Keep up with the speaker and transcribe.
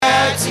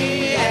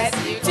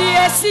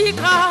si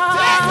grand. Tu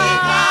es si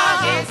grand,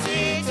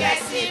 Jésus, tu es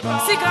si bon.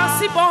 Si grand,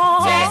 si bon.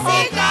 Tu es si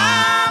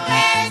grand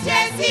et tu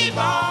es si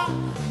bon.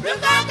 Plus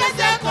grand que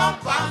ce qu'on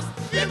pense,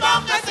 plus bon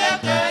que ce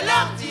que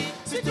l'on dit.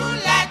 Sur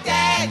toute la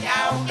terre, il n'y a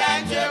aucun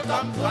Dieu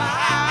comme toi.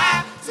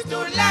 Sur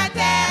toute la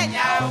terre, il n'y a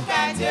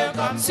aucun Dieu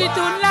comme toi. Sur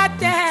toute la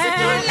terre. Sur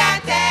toute la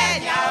terre,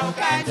 il n'y a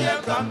aucun Dieu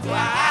comme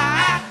toi.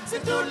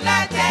 Sur toute la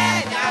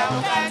terre, il n'y a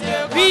aucun Dieu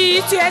comme toi.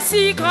 Oui, tu es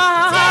si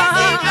grand. Tu es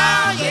si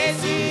grand,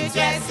 Jésus, tu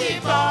es si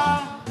bon.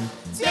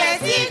 Tu es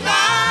si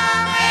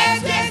grand et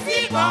tu es si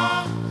bon.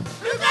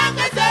 Plus grand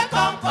que ce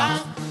qu'on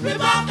pense, plus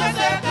bon que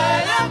ce que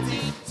l'on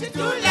dit. Sur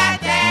toute la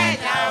terre, il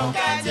n'y a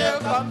aucun Dieu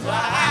comme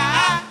toi.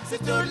 Sur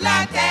toute la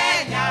terre,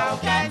 il n'y a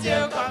aucun Dieu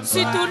comme toi.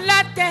 Sur toute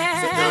la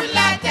terre. Sur toute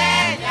la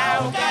terre, il n'y a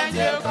aucun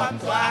Dieu comme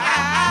toi.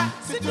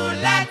 Sur toute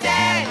la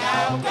terre, il n'y a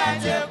aucun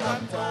Dieu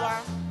comme toi.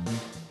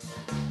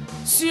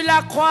 Sur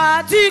la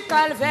croix du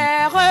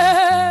calvaire,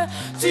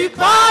 tu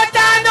portes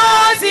à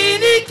nos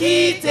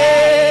iniquités,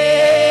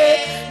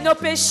 nos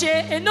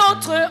péchés et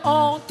notre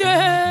honte.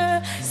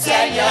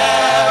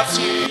 Seigneur,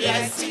 tu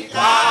es si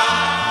grand.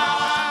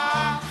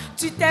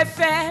 Tu t'es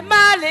fait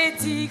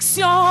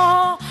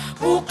malédiction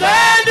pour que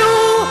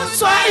nous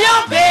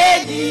soyons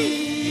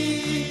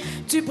bénis.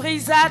 Tu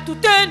brisas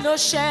toutes nos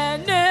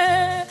chaînes.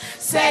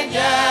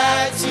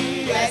 Seigneur,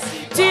 tu es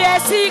si grand. Tu es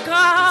si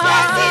grand. Tu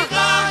es si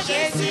grand,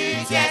 Jésus,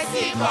 tu es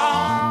si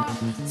bon.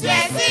 Tu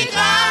es si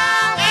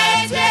grand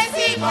et tu es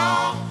si bon.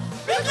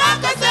 Plus grand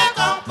que ce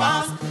qu'on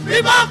pense,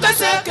 plus bon que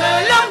ce que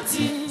l'on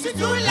dit. Sur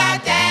toute la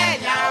terre,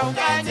 il n'y a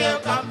aucun Dieu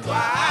comme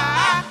toi.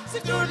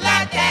 Sur toute la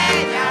terre, il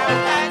n'y a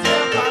aucun Dieu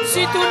comme toi.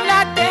 Sur toute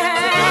la terre.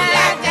 Sur toute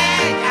la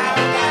terre, il n'y a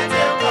aucun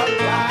Dieu comme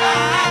toi.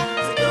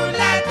 Sur toute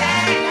la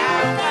terre, il n'y a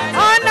aucun Dieu.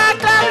 On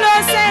acclame le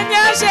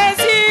Seigneur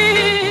Jésus.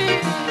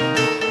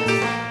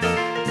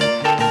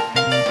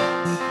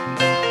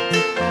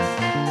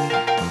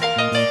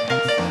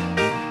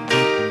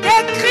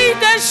 Des cris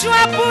de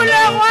joie pour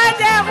le roi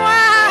des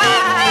rois.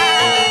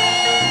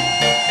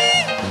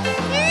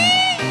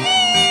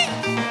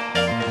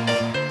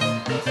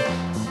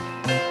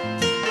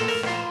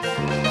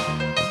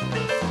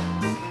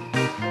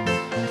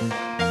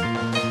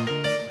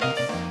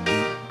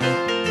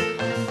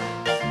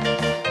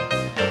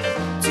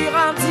 Tu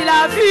rendis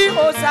la vue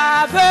aux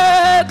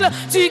aveugles,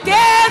 tu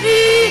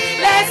guéris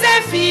les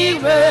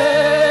infirmes,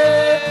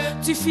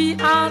 tu fis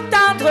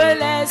entendre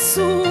les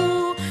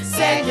sourds.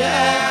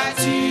 Seigneur,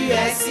 tu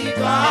es si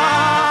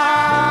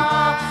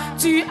grand.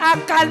 Tu as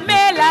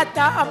calmé la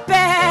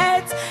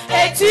tempête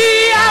et tu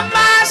as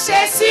marché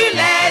sur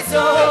les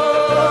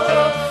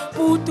eaux.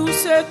 Pour tout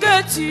ce que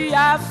tu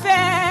as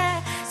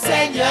fait,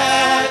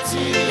 Seigneur,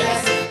 tu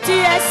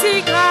es si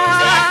grand.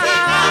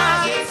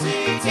 grand.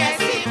 Jésus, tu es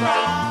si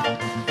bon.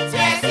 Tu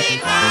es si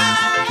grand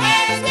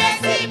et tu es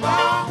si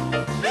bon.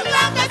 Plus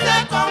grand que ce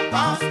qu'on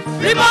pense,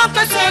 plus bon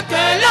que ce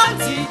que l'on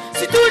dit.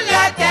 Sur toute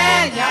la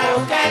terre, il n'y a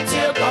aucun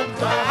Dieu comme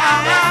toi.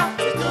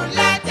 Sur toute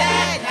la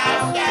terre, il n'y a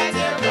aucun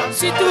Dieu comme toi.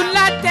 Sur toute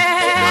la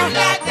terre. Sur toute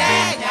la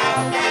terre, il n'y a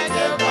aucun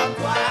Dieu comme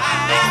toi.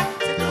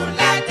 Sur toute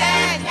la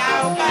terre, il n'y a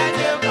aucun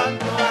Dieu comme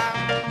toi.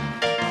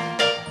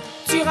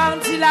 Tu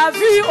rendis la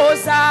vue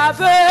aux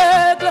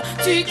aveugles,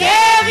 tu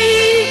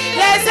guéris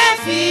les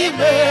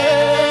infirmes,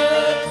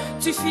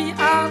 tu fis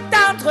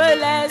entendre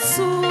les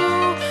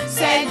sourds.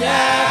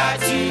 Seigneur,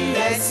 tu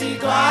es si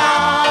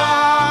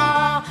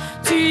grand.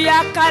 Tu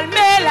as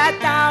calmé la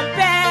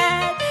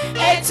tempête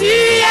et tu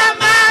as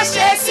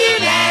marché sur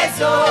les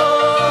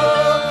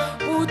eaux.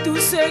 Pour tout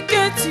ce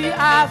que tu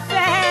as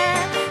fait,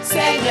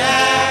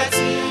 Seigneur,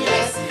 tu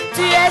es si grand.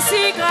 Tu es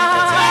si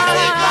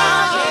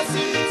grand,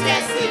 Jésus, tu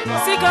es si bon.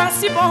 Si grand,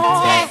 si bon.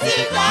 Tu es si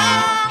grand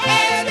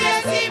et tu es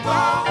si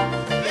bon.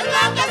 Plus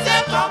grand que ce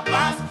qu'on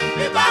pense,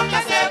 plus bon que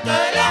ce que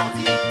l'on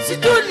dit. Sur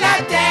toute la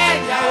terre,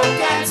 il n'y a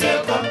aucun Dieu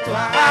comme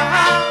toi.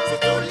 Sur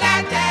toute la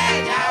terre,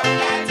 il n'y a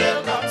aucun Dieu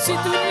comme toi. Sur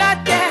toute la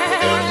terre.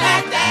 Sur toute la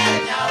terre,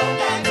 il n'y a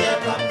aucun Dieu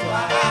comme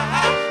toi.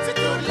 Sur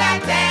toute la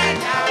terre, il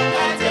n'y a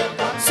aucun Dieu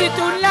comme toi. Sur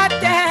toute la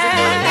terre. Sur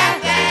toute la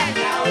terre, il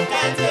n'y a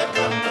aucun Dieu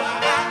comme toi.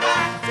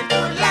 Sur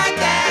toute la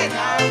terre, il n'y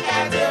a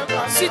aucun Dieu comme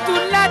toi. Sur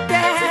toute la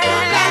terre. Sur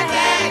toute la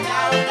terre, il n'y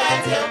a aucun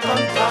Dieu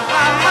comme toi.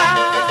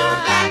 Sur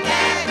toute la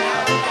terre, il n'y a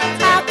aucun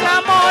Dieu.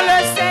 Acclamons le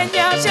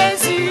Seigneur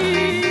Jésus.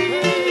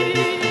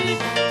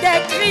 Des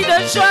cris de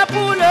joie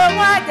pour le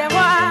roi des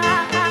rois.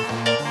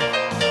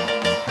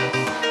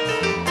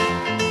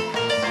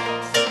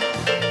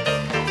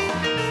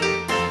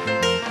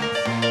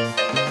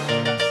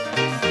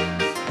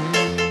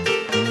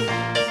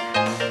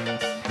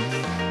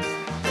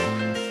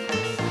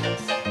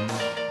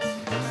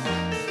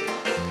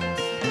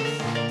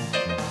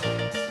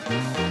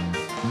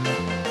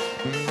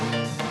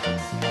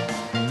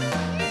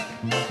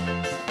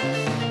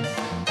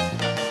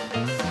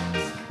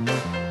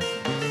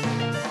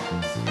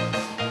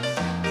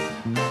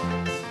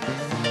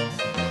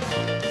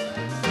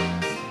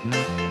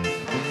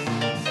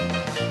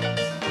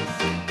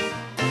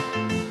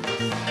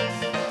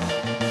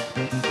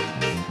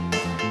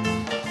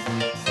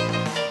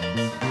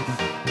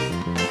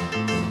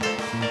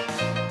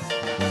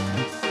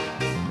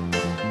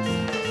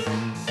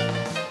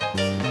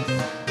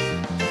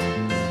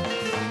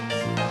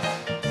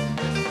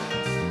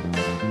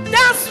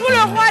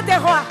 roi des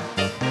rois.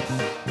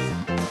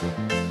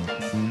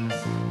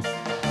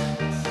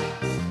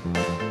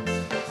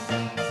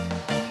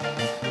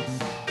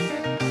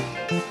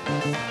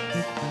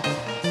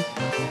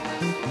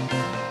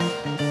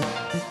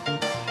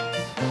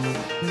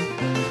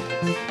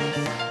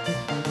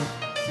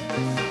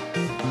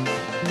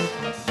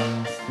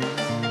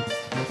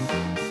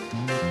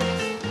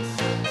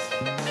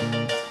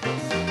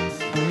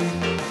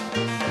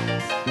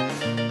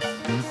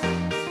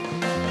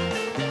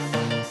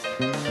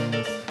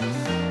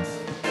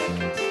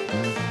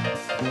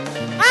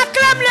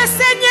 Le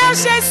Seigneur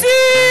Jésus,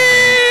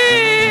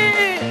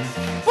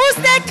 pousse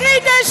des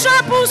cris de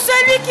joie pour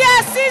celui qui est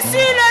assis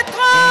sur le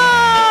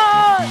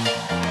trône.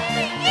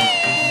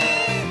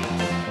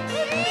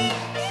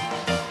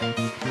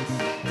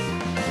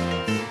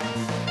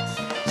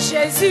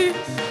 Jésus,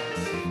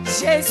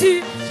 Jésus,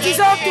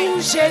 disons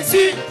tous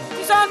Jésus,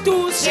 disons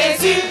tous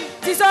Jésus,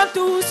 disons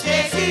tous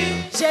Jésus,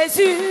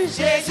 Jésus,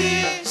 Jésus,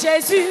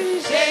 Jésus,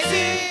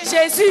 Jésus,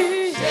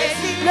 Jésus,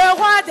 le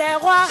roi des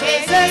rois,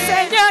 le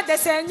Seigneur des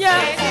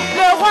seigneurs,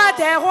 le roi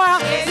des rois,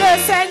 le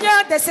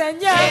Seigneur des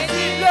seigneurs,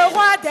 le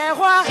roi des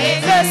rois,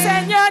 le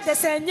Seigneur des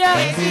seigneurs.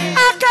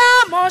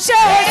 Acclamons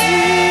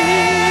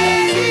Jésus,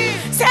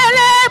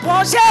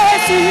 célébrons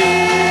Jésus,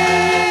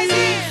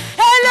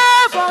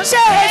 élevons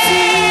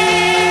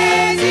Jésus,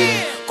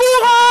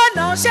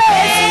 couronnons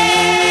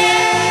Jésus,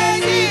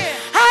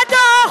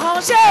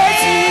 adorons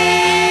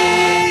Jésus,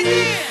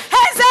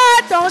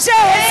 exaltons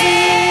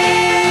Jésus,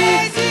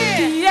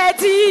 qui est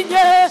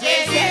digne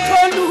d'être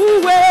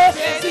loué,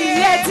 qui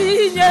est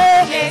digne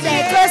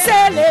d'être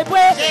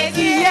célébré,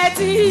 qui est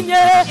digne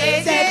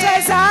d'être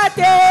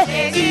exalté,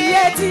 qui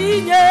est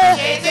digne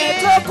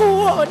d'être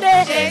couronné,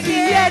 qui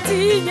est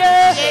digne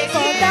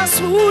qu'on danse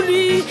sous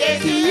lui,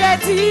 qui est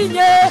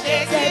digne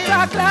d'être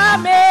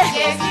acclamé.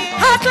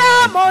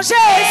 Acclamons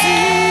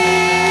Jésus,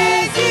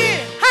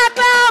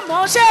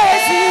 acclamons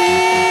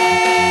Jésus,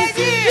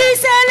 lui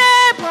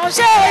célébrons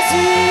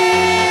Jésus,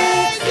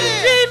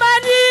 lui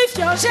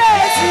magnifions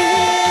Jésus,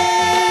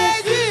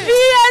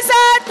 lui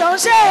exaltons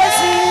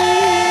Jésus,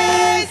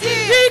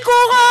 lui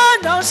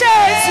couronnons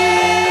Jésus,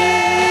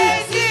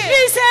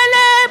 lui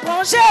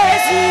célébrons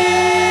Jésus,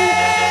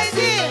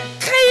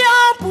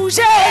 crions pour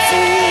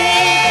Jésus,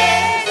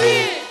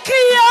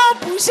 crions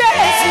pour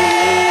Jésus,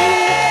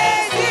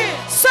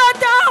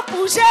 sautons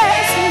pour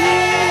Jésus,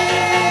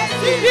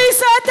 lui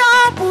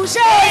sautons pour Jésus,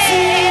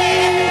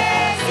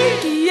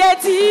 qui est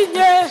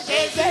digne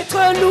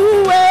d'être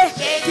loué,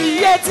 qui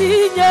est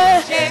digne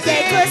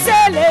d'être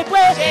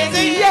célébré,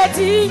 qui est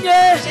digne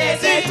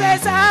d'être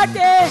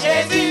exalté,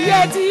 qui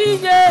est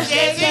digne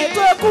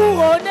d'être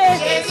couronné,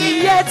 qui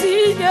est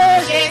digne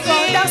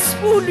qu'on danse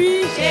pour lui,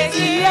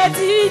 qui est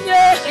digne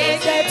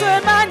d'être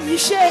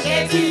magnifié,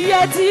 qui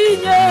est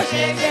digne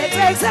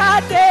d'être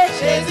exalté,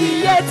 qui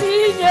est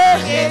digne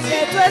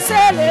d'être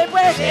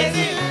célébré.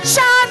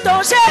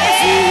 Chantons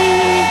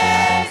Jésus,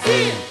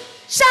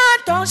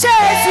 chantons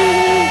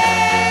Jésus,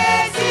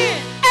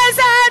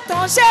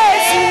 exaltons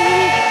Jésus,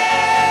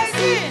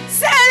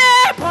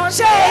 célébrons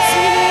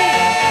Jésus,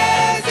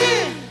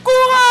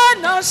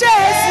 couronnons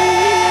Jésus.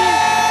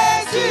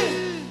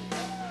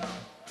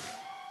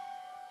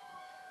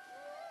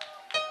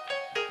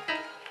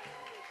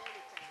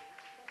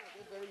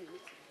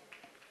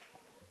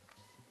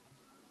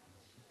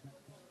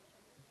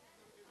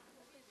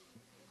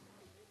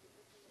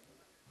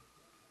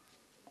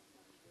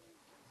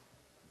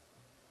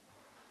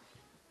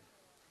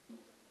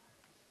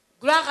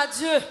 Gloire à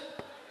Dieu.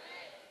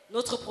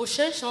 Notre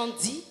prochain chant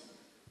dit: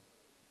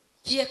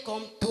 qui est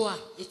comme toi,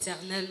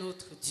 éternel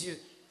notre Dieu?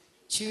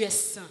 Tu es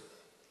saint,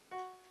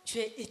 tu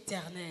es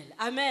éternel.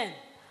 Amen.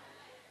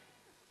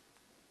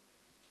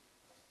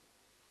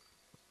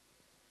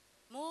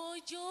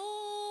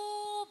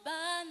 Mojo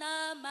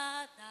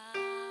banamata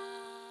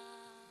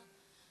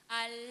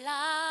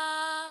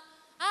Allah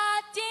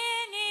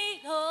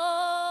atinino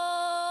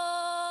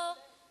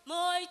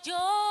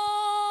mojo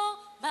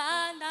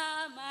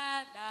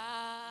banamata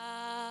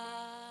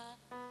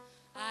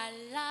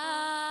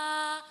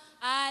Allah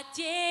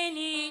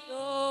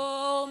atinino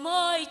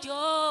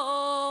mojo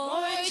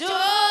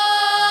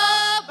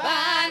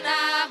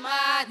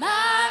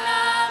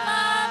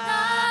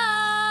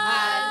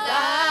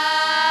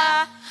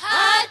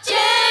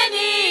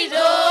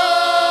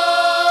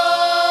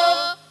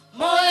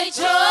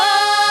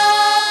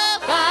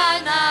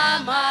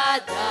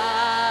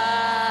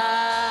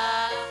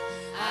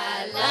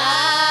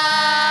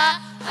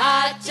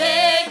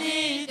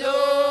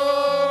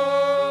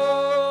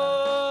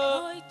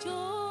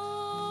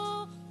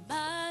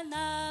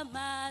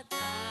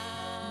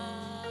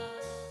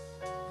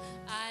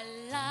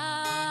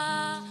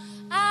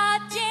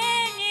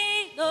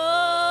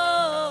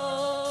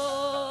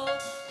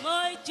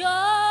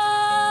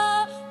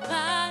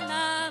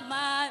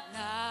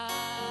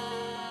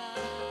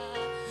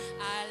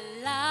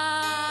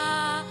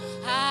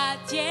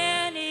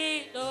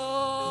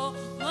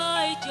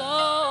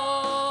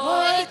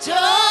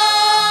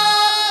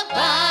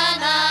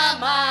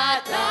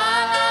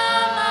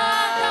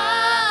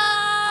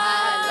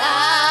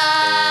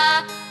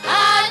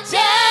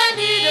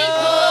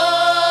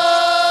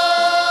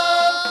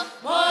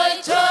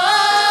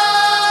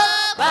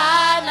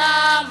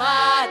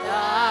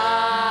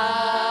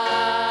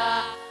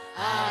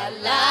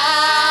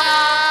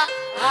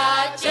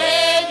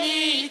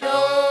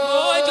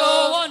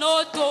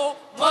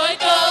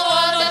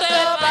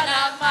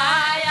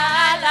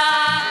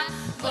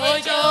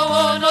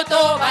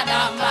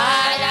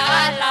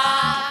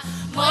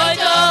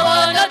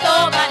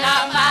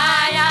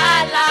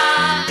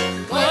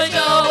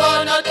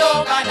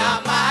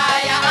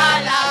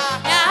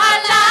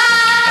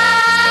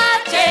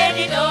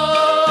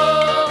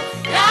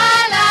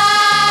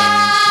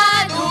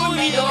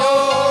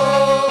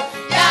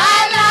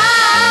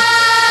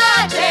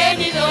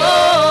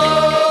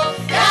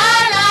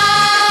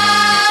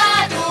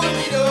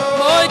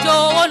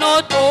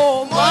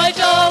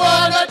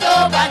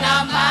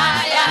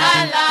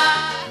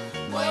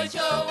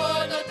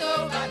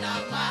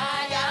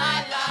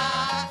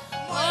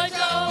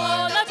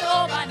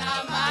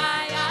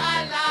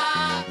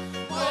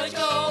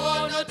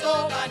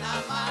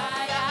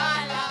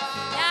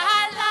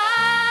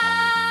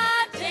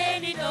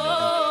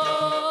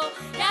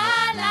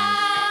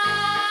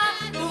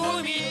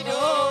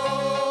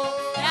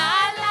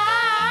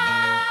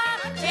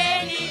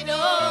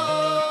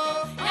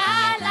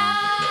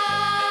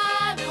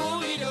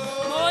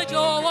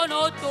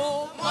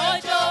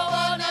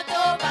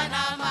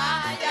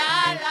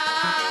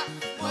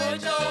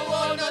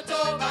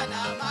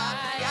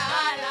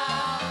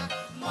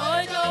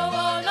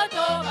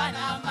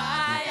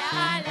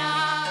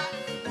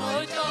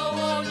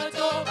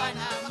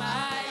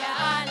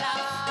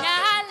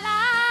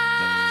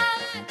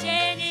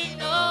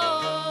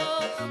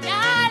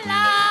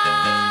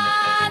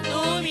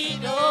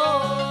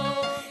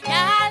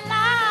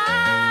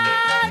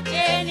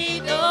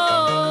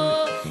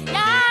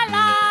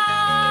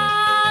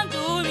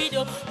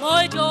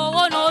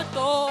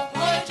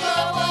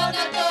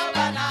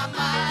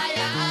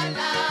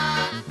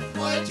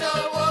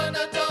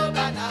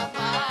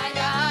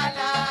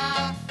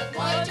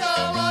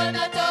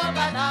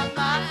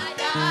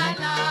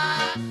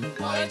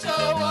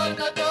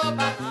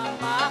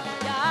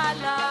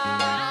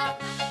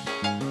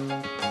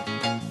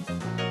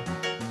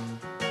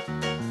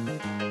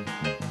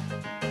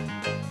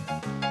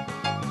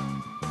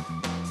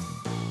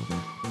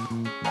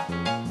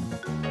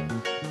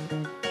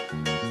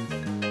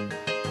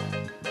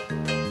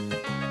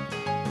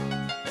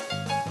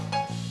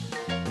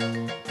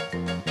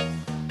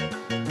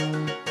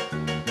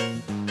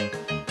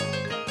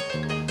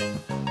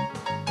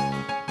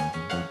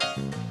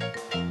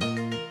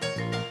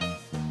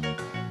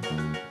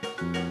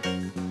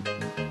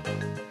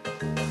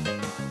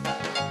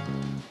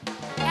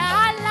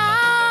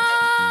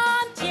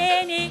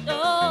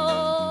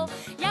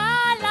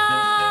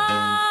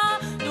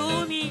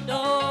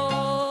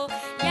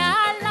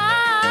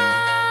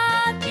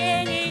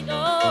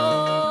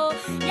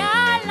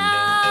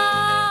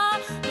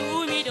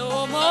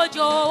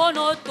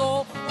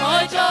wonoto,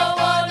 mojo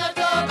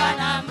wonoto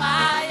bana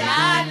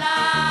mayala,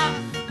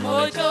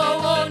 mojo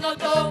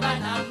wonoto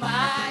bana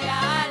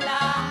mayala,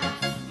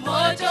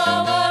 mojo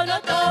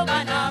wonoto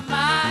bana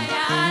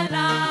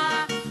mayala,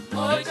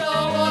 mojo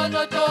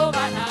wonoto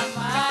bana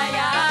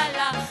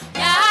mayala,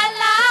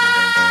 yala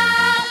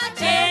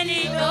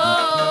chenido,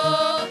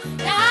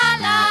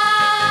 yala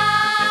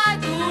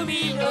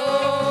dumido,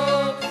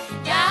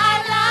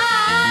 yala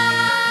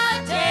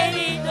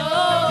chenido,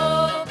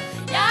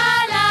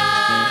 yala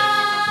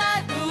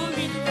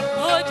dumido,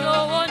 mojo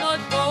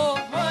wonoto,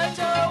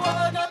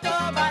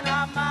 bana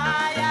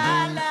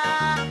mayala,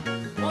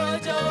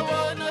 mojo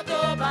wonoto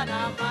bana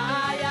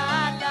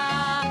mayala,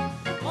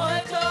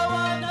 mojo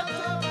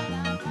wonoto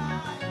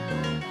bana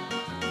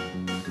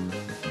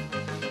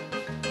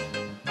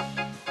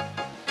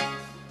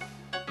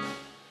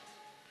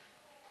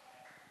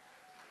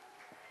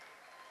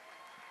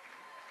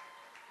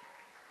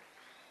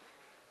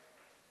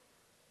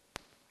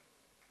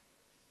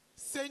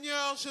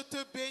Seigneur, je te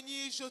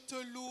bénis, je te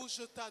loue,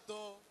 je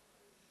t'adore.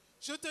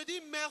 Je te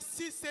dis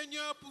merci,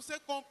 Seigneur, pour ces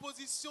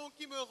compositions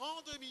qui me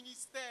rendent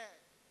ministère.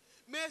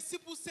 Merci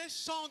pour ces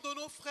chants de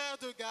nos frères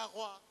de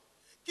Garoua,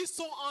 qui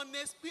sont en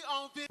esprit,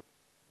 en vérité.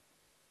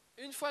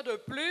 Une fois de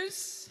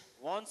plus,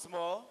 Once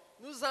more,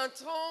 nous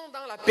entrons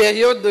dans la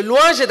période de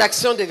louange et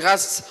d'action de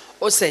grâce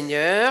au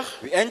Seigneur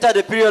we enter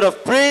the period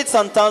of praise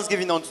and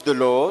thanksgiving unto the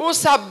Lord pour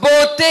sa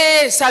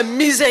beauté, sa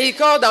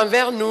miséricorde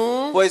envers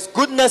nous for His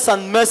goodness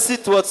and mercy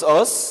towards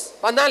us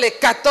pendant les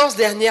 14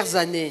 dernières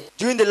années.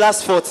 during the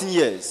last 14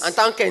 years. En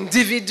tant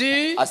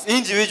qu'individu, As en tant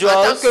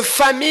individuals, que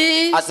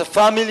famille, as a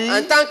family,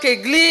 en tant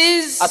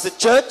qu'église as a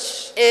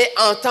church, et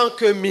en tant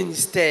que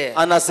ministère.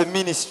 and as a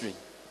ministry.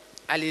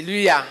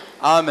 Alléluia.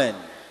 Amen.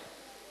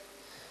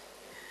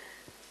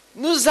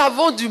 Nous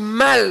avons du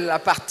mal à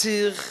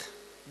partir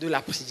de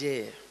la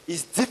prière.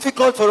 It's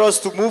difficult for us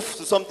to move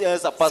to something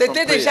else apart from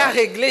C'était déjà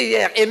prayer. réglé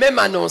hier et même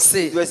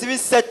annoncé It was even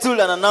settled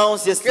and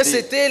announced que yesterday.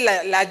 c'était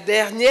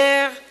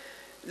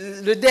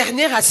le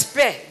dernier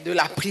aspect de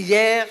la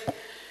prière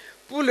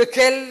pour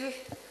lequel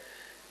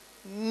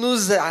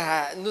nous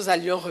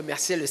allions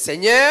remercier le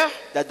Seigneur.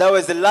 That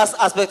was the last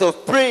aspect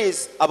of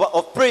praise,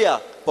 of prayer,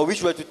 for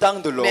which we were to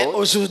thank the Mais Lord.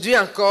 aujourd'hui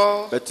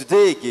encore, But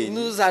today again,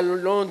 nous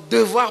allons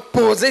devoir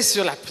poser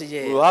sur la we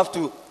prière. will have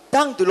to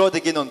thank the Lord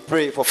again on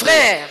prayer for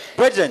Frères, prayer.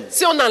 Brethren,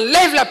 si on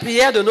enlève la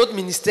prière de notre if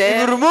we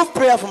ministère, remove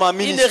prayer from our il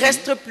ne ministry,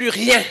 reste plus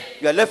rien.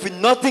 we are left with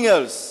nothing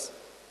else.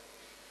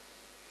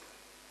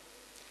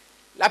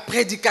 La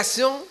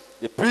prédication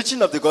The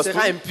preaching of the gospel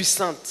sera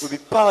impuissante. will be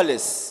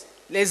powerless.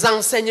 Les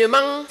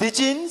enseignements,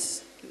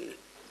 Teachings,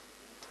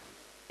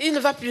 il ne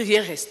va plus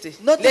rien rester.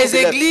 Nothing Les will be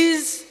left.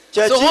 églises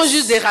Churches seront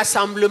juste des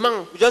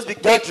rassemblements, will just be des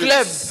gatherings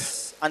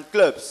clubs. and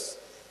clubs.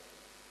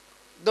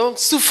 Donc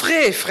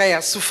souffrez,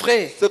 frères,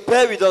 souffrez. So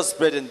bear with us,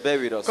 brethren, bear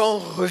with us. Qu'on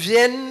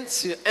revienne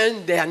sur un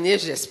dernier,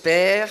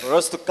 j'espère, For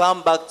us to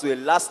come back to a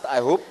last, I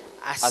hope,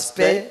 aspect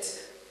aspect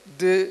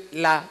de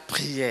la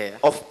prière.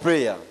 of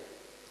prayer.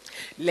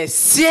 Les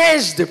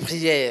sièges de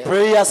prière.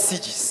 Prayer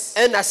sieges.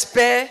 Un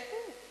aspect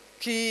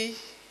qui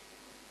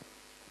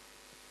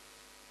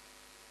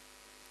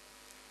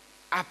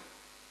a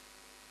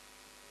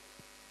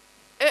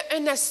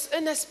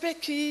un aspect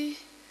qui,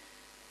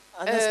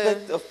 An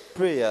aspect of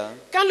prayer.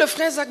 quand le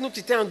frère Zach nous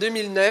quittait en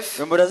 2009,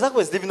 When Brother Zach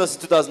was leaving us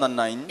in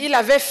 2009,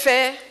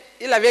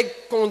 il avait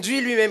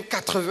conduit lui-même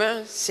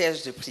 80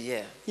 sièges de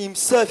prière.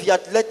 himself, he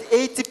had led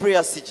 80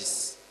 prayer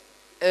sieges.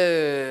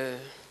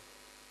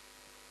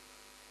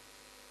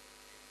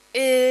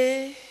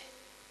 Et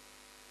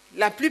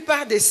la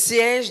plupart des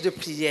sièges de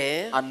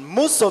prière And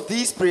most of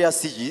these prayer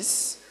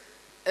sieges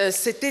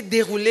s'étaient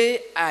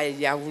déroulés à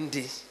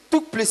Yaoundé.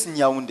 took place in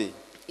Yaoundé.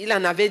 Il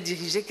en avait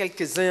dirigé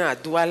quelques-uns à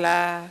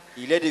Douala.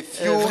 He led a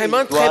few vraiment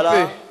in très Douala,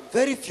 peu.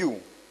 very few.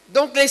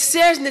 Donc les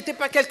sièges n'étaient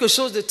pas quelque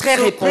chose de très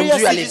So prayer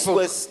répandu à sieges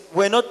l'époque.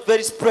 were not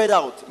very spread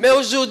out. Mais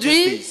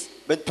aujourd'hui, these days.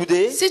 But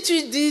today, si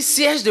tu dis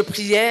siège de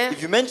prière,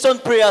 if you mention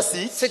prayer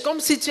seats, c'est comme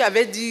si tu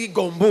avais dit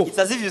gombo. it's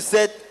as if you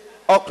said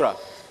okra.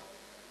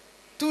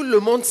 Tout le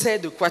monde sait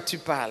de quoi tu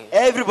parles.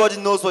 Everybody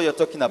knows what you're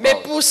talking Mais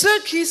about. pour ceux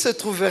qui se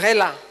trouveraient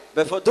là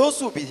But for those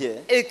who be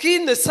here, et qui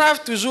ne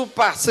savent toujours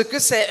pas ce que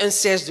c'est un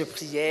siège de but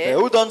prière,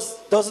 who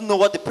doesn't know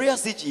what the prayer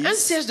siege un is,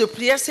 siège de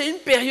prière, c'est une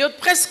période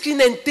presque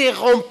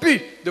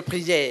ininterrompue de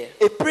prière.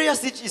 a prayer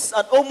siege is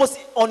an almost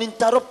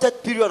uninterrupted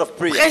period of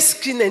prayer.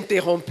 Presque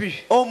ininterrompue.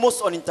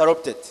 Almost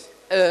uninterrupted.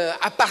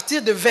 À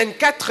partir de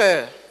 24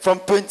 heures From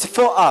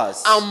 24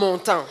 hours en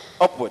montant.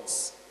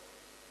 upwards.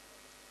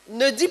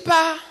 Ne dis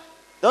pas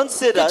Don't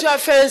say que tu that as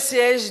fait un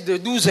siège de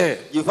 12 heures.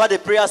 you've had a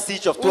prayer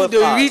siege of 12 de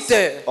hours 8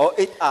 heures. or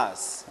 8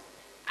 hours.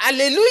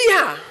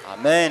 Alléluia.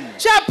 Amen.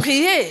 Tu as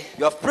prié.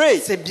 You have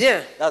prayed. C'est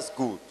bien. That's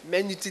good.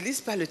 Mais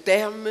n'utilise pas le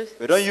terme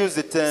We don't use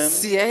the term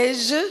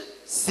siège de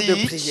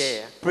siege,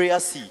 prière. prayer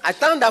siege.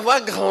 Attends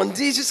d'avoir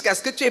grandi jusqu'à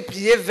ce que tu aies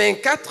prié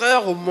 24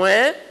 heures au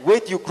moins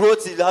Wait, you grow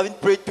till you haven't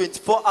prayed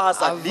 24 hours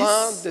at avant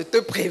least de te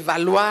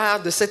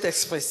prévaloir de cette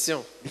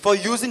expression. before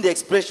using the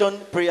expression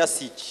prayer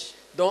siege.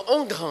 Donc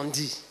on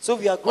grandit. So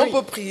we are On growing.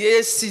 peut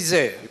prier 6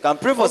 heures. You can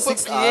pray for On peut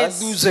 6 prier hours.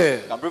 12 heures.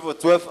 You can pray for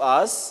 12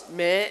 hours.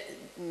 Mais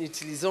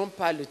n'utilisons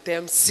pas le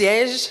terme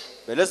siège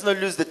But let's not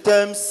use the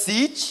term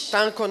siege.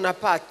 tant qu'on n'a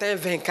pas atteint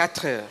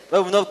 24 heures.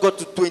 Well, we've not got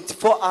to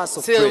 24 hours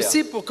of C'est prayer.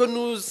 aussi pour que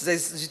nous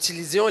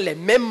utilisions les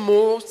mêmes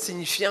mots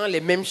signifiant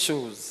les mêmes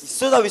choses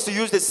So that we should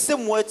use the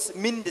same words,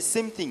 mean the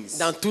same things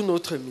dans tout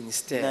notre in the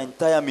ministère.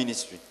 entire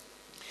ministry.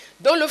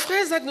 Donc le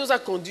frère Zach nous a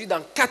conduits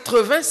dans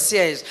 80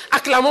 sièges.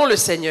 Acclamons le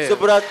Seigneur. So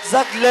Brother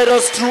Zach led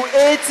us through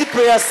 80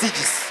 prayer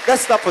sieges.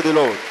 Let's clap for the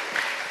Lord.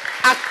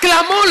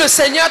 Acclamons le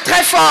Seigneur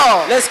très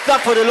fort. Let's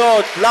clap for the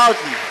Lord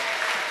loudly.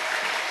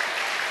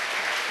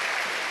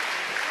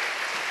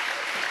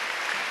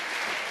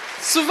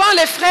 Souvent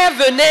les frères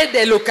venaient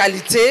des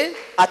localités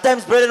At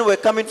times, brethren were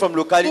coming from pour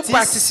localities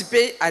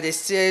participer à des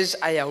sièges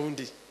à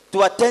Yaoundé.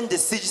 to attend the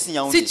sieges in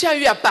Yaoundé. Si tu as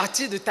eu à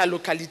partir de ta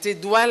localité,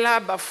 Douala,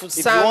 If you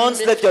Bafoussam,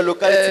 once left your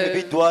locality,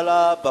 maybe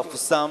Douala,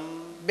 Bafoussam,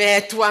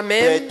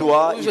 toi-même,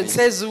 Bertois, ou je ne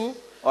sais où,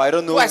 or I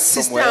don't know pour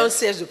assister somewhere, à un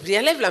siège de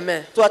prière, lève la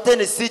main. to attend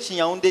a siege in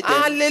Yaoundé, then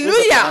Alléluia. raise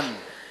up your hand.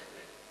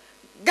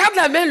 Garde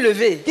la main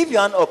levée. Give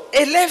your hand up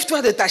Et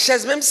lève-toi de ta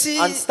chaise, même si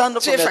and stand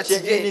up tu from es your chair,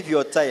 even fatigué. if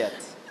you're tired.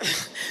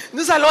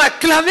 Nous allons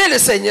acclamer le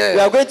We Seigneur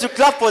are going to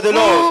clap for the pour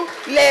Lord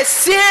les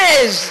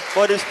sièges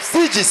for the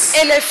sieges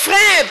et les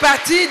frères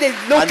partis des and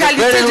the localités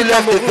brethren who du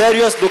left the Cameroun.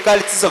 various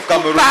localities of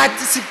Cameroon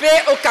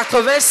Participer aux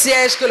 80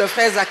 sièges que le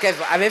frère Zakev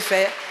avait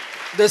fait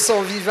de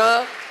son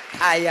vivant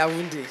à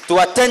Yaoundé. to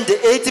attend the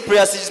 80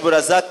 prayer sieges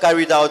Brother Zach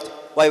carried out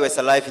while he was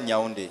alive in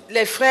Yaoundé.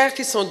 Les frères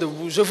qui sont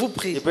debout, je vous The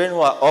prie, brethren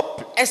who are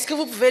up, est-ce que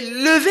vous pouvez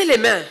lever les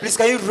mains please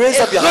can you raise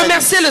et up your hands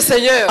remercier le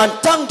Seigneur and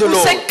thank the pour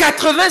Lord ces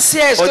 80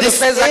 sièges for que le these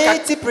frère Zach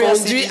 80 a prayer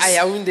conduit sieges à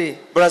Yaoundé?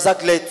 Brother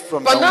Zach led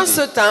from Pendant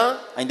ce Yaoundé. temps,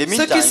 In the ceux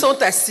meantime, qui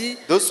sont assis,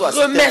 those who are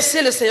seated,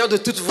 remerciez le Seigneur de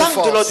toutes vos Thank the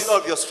Lord forces with all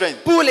of your strength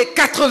pour les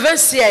 80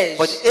 sièges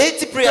for the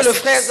 80 prayer que le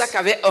frère sieges Zach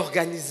avait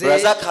organisés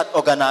Brother Zach had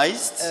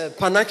organized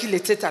pendant qu'il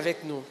était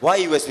avec nous. while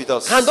he was with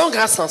us. Rendons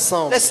grâce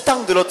ensemble. Let's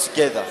thank the Lord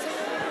together.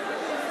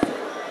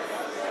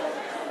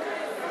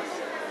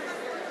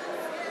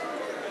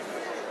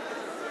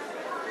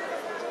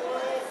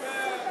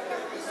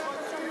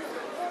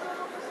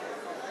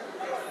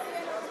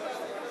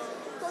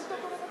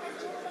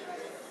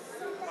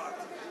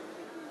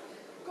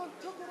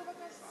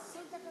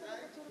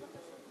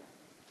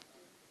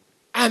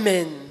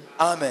 Amen.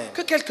 Amen.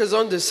 Que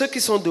quelques-uns de ceux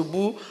qui sont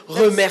debout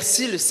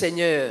remercient le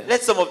Seigneur. Let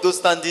some of those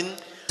standing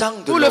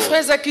thank the Pour le Lord.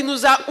 frère Zach qui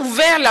nous a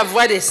ouvert la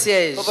voie des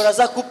sièges. For Brother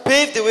Zach who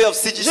paved the way of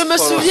sieges Je me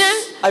for souviens,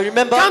 us. I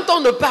remember quand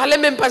on ne parlait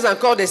même pas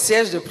encore des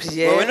sièges de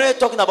prière, when we were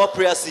talking about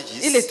prayer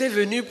il sieges, était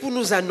venu pour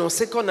nous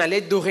annoncer qu'on allait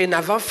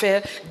dorénavant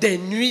faire des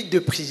nuits de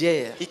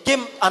prière. he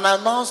came and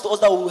announced to us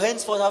that we will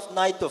henceforth have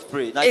night of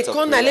prayer. Et Nights of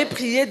qu'on prayer. allait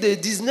prier de And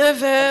that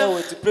 19h we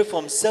were to pray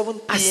from 7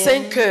 à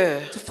p.m. 5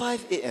 heures. to 5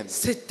 a.m.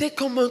 C'était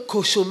comme un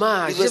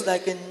cauchemar. It was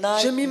like a nightmare.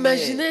 Je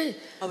m'imaginais,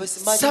 I was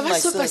ça imagining va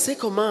se myself. passer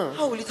comment?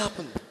 How will it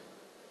happen?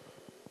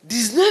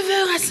 19h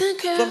à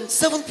 5h. From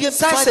 7 p.m. to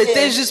Ça, 5 c'était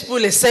a.m. juste pour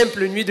les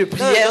simples nuits de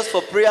prière just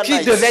for prayer qui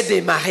nights. devaient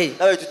démarrer.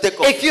 That we to take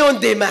off. Et qui ont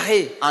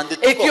démarré. And they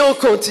Et took qui off. ont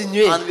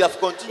continué. And we have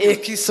continued. Et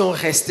qui sont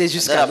restés That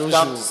jusqu'à have nos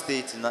come to jours.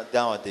 stay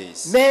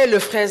nowadays. Mais le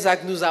frère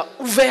Zach nous a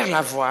ouvert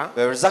la voie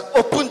Where Zach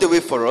opened the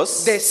way for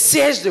us. des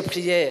sièges de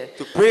prière.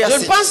 To prayer Je ne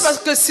seats. pense pas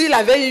que s'il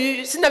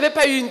n'avait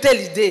pas eu une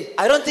telle idée,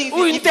 I don't think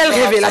ou une if telle you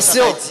have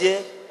révélation, such an idea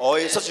or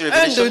such a un de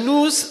revelation,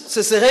 nous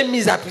se serait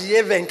mis à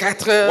prier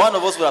 24 heures. one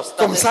of us would have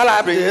Comme started ça,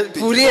 là, praying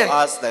pour 24 rien.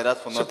 hours like that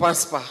for Je ne nothing.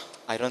 pense pas.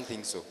 I don't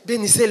think so.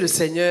 Bénissez le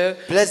Seigneur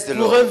Bless the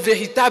pour Lord. un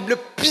véritable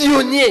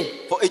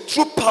pionnier For a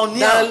true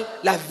pioneer dans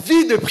la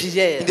vie de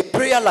prière. in the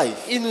prayer life.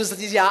 Il nous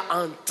y a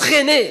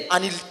entraînés And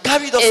he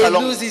carried us et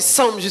along. nous y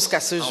sommes jusqu'à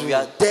ce And jour. we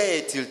are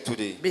there till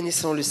today.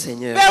 Bénissons le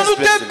Seigneur. Père, nous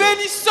bless the te Lord.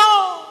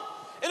 bénissons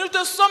et nous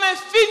te sommes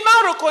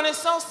infiniment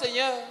reconnaissants,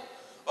 Seigneur.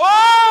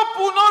 Oh,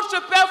 pour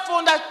notre Père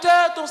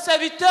fondateur, ton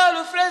serviteur,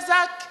 le frère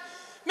Zach.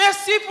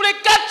 Merci pour les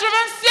 80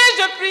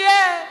 sièges de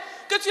prière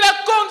que tu l'as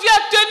conduit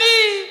à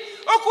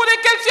tenir, au cours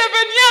desquels tu es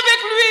venu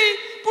avec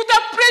lui, pour ta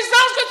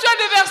présence que tu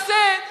as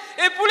déversée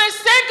et pour les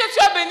saints que tu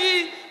as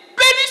bénis.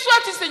 Béni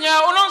sois-tu,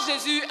 Seigneur, au nom de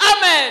Jésus.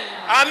 Amen.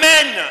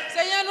 Amen.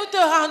 Seigneur, nous te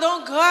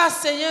rendons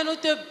grâce, Seigneur, nous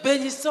te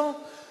bénissons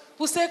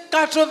pour ces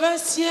 80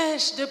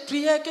 sièges de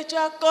prière que tu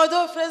as accordé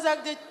au frère Zach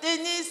de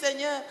tenir,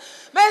 Seigneur.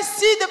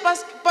 Merci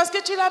parce que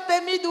tu l'as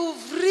permis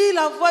d'ouvrir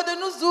la voie, de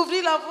nous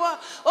ouvrir la voie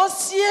au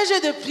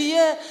siège de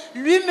prière,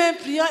 lui-même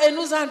priant et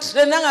nous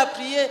entraînant à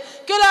prier.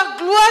 Que la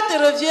gloire te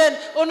revienne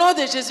au nom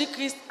de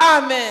Jésus-Christ.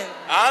 Amen.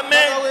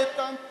 Amen.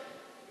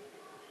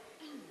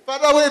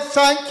 Father, we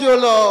thank you,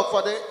 Lord,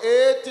 for the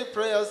 80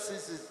 prayer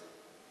seasons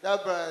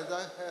that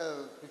brother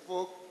held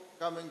before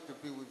coming to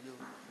be with you.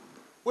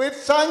 We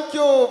thank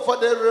you for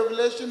the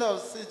revelation of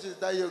sieges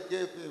that you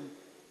gave him.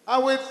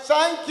 And we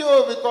thank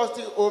you because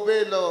he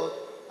obeyed, Lord,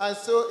 and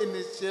so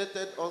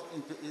initiated us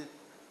into it.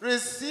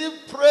 Receive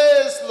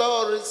praise,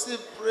 Lord, receive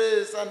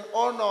praise and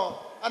honor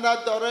and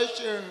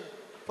adoration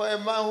for a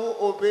man who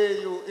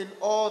obeys you in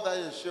all that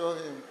you show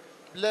him.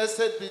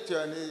 Blessed be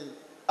your name.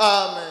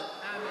 Amen.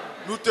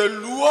 Nous te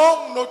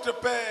louons, notre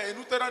Père, et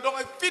nous te rendons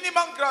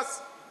infiniment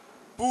grâce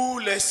pour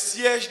les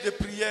sièges de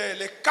prière,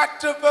 les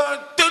 80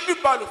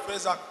 tenus par le frère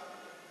Zach.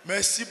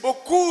 Merci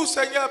beaucoup,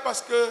 Seigneur,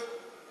 parce que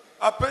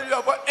après lui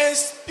avoir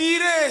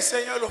inspiré,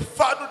 Seigneur, le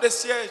fardeau des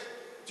sièges,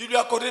 tu lui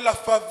as accordé la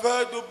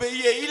faveur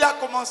d'obéir. Et il a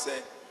commencé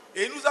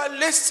et nous a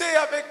laissé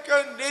avec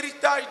un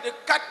héritage de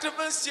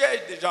 80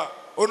 sièges déjà.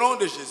 Au nom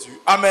de Jésus.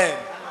 Amen.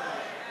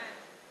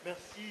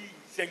 Merci,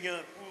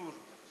 Seigneur, pour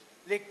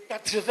les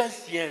 80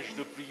 sièges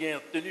de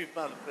prière tenus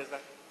par le frère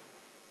Zach.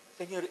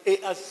 Seigneur, et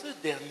à ce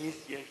dernier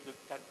siège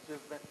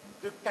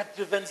de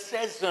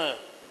 96 heures,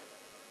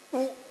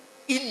 où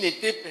il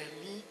n'était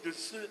permis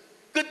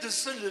que de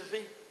se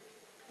lever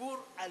pour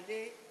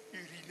aller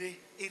uriner,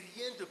 et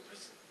rien de plus.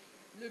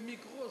 Le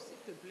micro,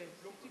 s'il te plaît.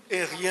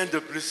 Et rien de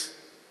plus.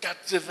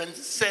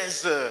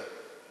 96 heures,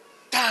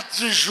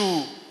 4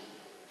 jours.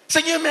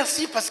 Seigneur,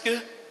 merci parce que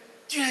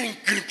tu as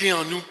inculqué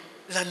en nous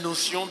la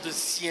notion de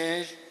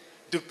siège,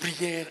 de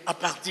prière, à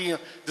partir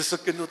de ce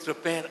que notre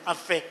Père a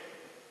fait.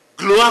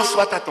 Gloire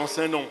soit à ton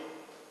Saint-Nom.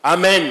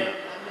 Amen.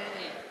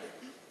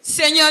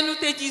 Seigneur, nous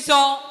te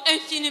disons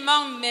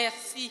infiniment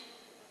merci.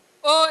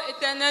 Ô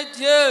éternel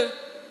Dieu,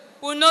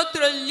 pour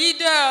notre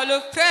leader, le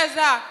frère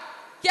Zach,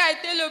 qui a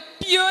été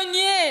le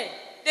pionnier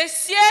des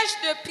sièges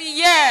de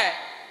prière.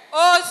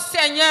 Ô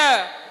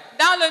Seigneur,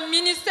 dans le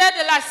ministère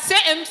de la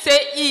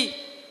CMCI,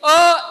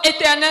 ô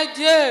éternel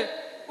Dieu,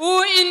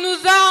 où il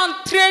nous a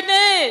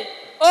entraînés,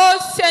 ô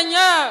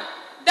Seigneur,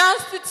 dans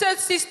ce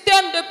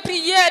système de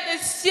prière,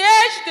 de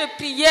sièges de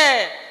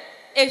prière,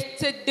 et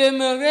c'est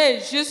demeuré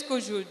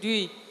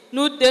jusqu'aujourd'hui.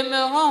 Nous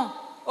demeurons,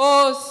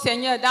 ô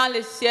Seigneur, dans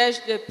les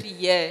sièges de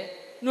prière.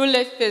 Nous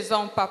les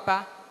faisons,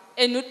 Papa,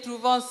 et nous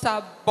trouvons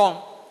ça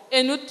bon.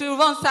 Et nous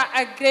trouvons ça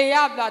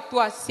agréable à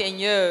toi,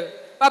 Seigneur.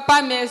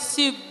 Papa,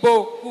 merci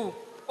beaucoup.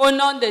 Au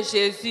nom de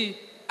Jésus.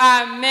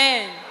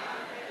 Amen.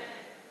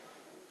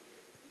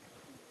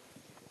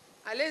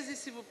 Allez-y,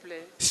 s'il vous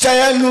plaît.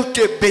 Seigneur, nous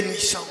te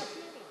bénissons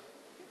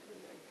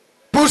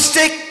pour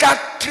ces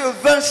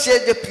 80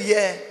 sièges de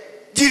prière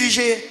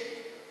dirigés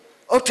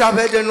au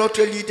travers de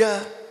notre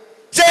leader.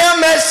 Seigneur,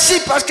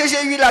 merci parce que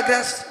j'ai eu la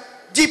grâce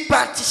d'y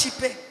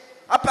participer.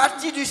 À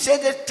partir du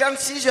siège de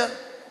 36 heures,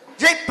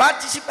 j'ai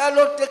participé à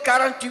l'autre de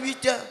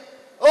 48 heures.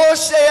 Oh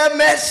Seigneur,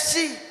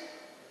 merci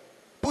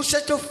pour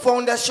cette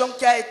fondation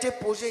qui a été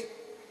posée.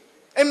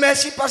 Et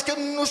merci parce que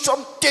nous nous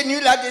sommes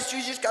tenus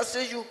là-dessus jusqu'à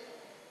ce jour.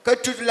 Que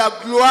toute la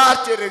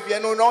gloire te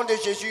revienne au nom de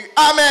Jésus.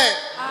 Amen.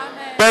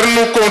 Amen. Père,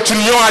 nous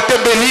continuons à te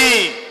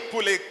bénir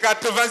pour les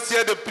 80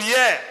 sièges de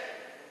prière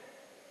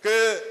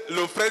que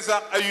le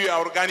frère a eu à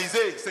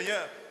organiser,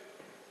 Seigneur.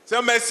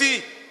 Seigneur,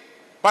 merci.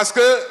 Parce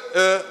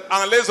que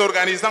en les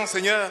organisant,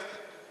 Seigneur,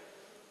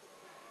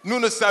 nous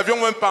ne savions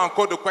même pas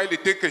encore de quoi il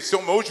était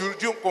question. Mais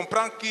aujourd'hui, on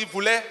comprend qu'il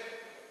voulait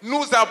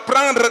nous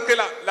apprendre que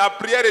la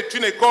prière est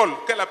une école,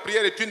 que la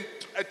prière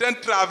est un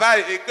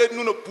travail et que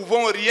nous ne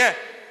pouvons rien.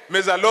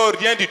 Mais alors,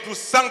 rien du tout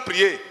sans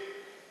prier.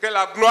 Que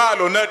la gloire,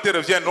 l'honneur te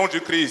revienne au nom du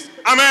Christ.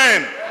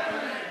 Amen.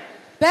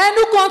 Père,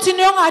 nous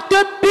continuons à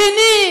te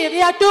bénir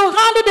et à te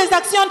rendre des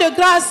actions de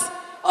grâce.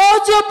 Oh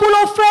Dieu, pour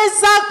le frère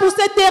Zach, pour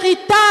cet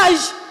héritage.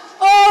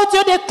 Oh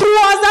Dieu, des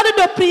croisades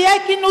de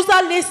prière qu'il nous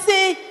a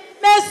laissés.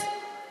 Merci.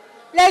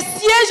 Les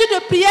sièges de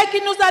prière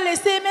qu'il nous a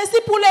laissés.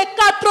 Merci pour les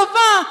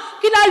 80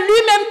 qu'il a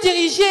lui-même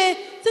dirigés.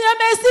 Seigneur,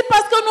 merci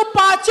parce que nous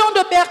partions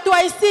de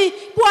Bertois ici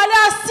pour aller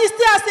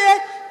assister à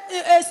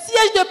ces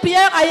sièges de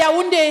prière à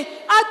Yaoundé.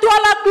 À toi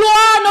la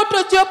gloire,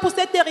 notre Dieu, pour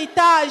cet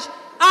héritage.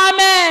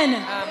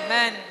 Amen.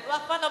 Amen.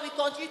 Our Father, we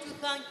continue to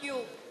thank you.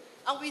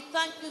 And we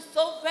thank you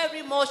so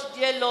very much,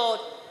 dear Lord,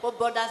 for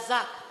Brother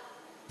Zach.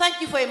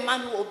 Thank you for a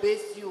man who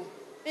obeys you.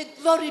 May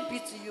glory be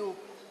to you.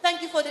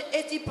 Thank you for the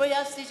 80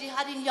 prayer siege he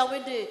had in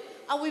Yaoundé.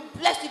 And we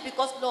bless you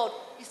because, Lord,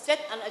 he set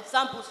an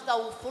example so that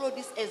we'll follow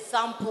this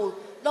example.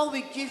 Lord,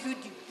 we give you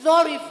the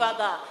glory,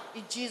 Father.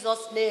 In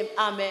Jesus' name,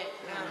 amen.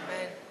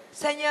 Amen.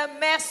 Seigneur,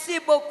 merci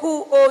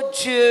beaucoup, oh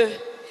Dieu.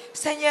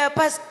 Seigneur,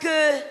 parce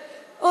que,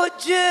 oh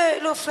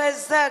Dieu, le frère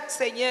Zach,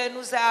 Seigneur,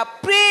 nous a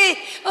appris,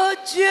 oh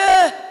Dieu,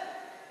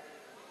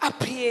 à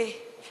prier,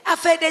 à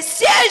faire des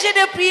sièges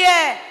de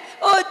prière.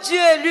 Oh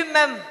Dieu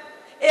lui-même.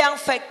 Et en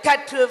fait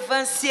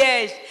 80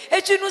 sièges.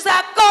 Et tu nous as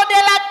accordé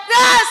la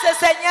grâce,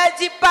 Seigneur,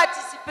 d'y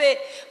participer.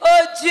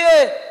 Oh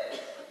Dieu,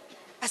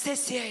 à ces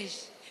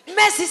sièges.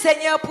 Merci,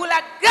 Seigneur, pour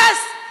la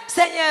grâce,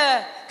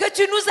 Seigneur, que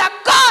tu nous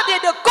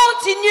accordes de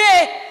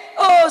continuer.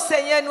 Oh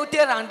Seigneur, nous te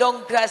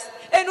rendons grâce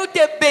et nous te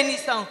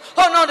bénissons.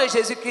 Au nom de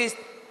Jésus-Christ.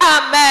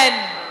 Amen.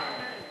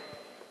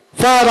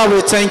 Father,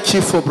 we thank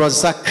you for Brother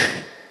Zach.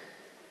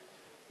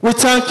 We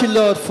thank you,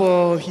 Lord,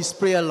 for his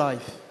prayer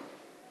life.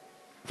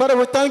 Father,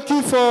 we thank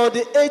you for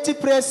the 80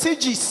 prayer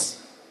sieges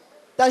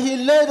that he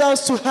led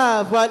us to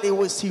have while he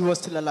was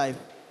still alive.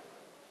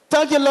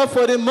 Thank you, Lord,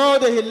 for the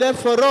model he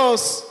left for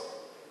us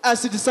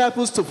as the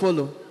disciples to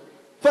follow.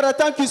 Father,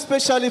 thank you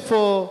especially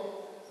for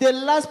the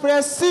last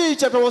prayer siege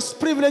that I was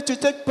privileged to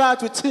take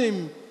part with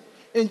him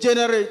in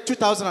January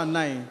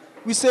 2009.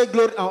 We say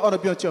glory and honor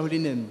be unto your holy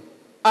name.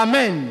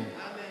 Amen.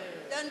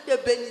 Then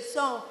te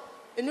bénissons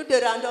et nous te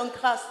rendons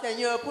grâce,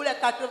 Seigneur, pour les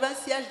 80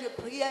 sièges de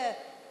prière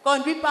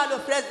conduits par le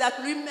frère Zach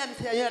lui-même,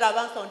 Seigneur,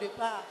 avant son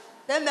départ.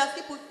 Seigneur,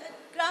 merci pour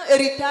ce grand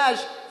héritage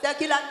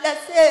qu'il a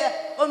laissé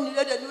au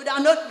milieu de nous, dans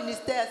notre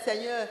ministère,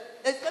 Seigneur.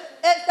 Et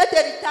cet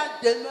héritage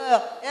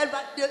demeure,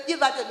 il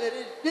va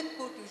demeurer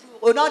pour toujours.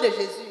 Au nom de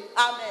Jésus.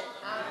 Amen.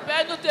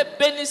 Père, nous te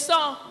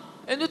bénissons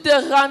et nous te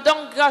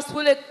rendons grâce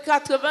pour les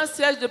 80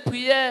 sièges de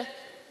prière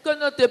que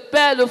notre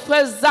Père, le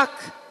frère Zach,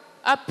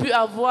 a pu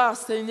avoir,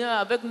 Seigneur,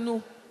 avec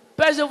nous.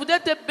 Père, je voudrais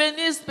te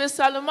bénir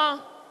spécialement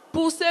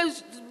pour ces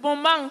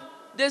moments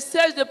de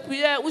sièges de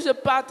prière où je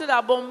partais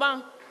d'abondement,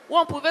 où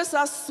on pouvait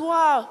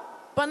s'asseoir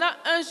pendant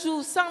un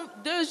jour,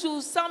 2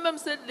 jours, sans même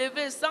se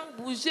lever, sans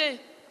bouger.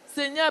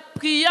 Seigneur,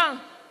 priant.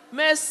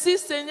 Merci,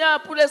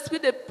 Seigneur, pour l'esprit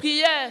de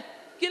prière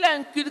qu'il a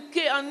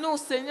inculqué en nous,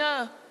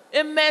 Seigneur.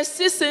 Et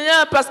merci,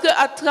 Seigneur, parce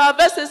qu'à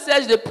travers ce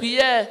siège de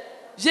prière,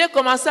 j'ai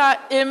commencé à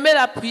aimer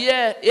la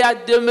prière et à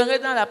demeurer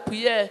dans la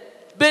prière.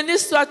 Béni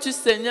sois-tu,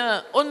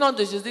 Seigneur, au nom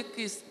de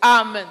Jésus-Christ.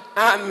 Amen.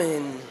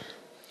 Amen.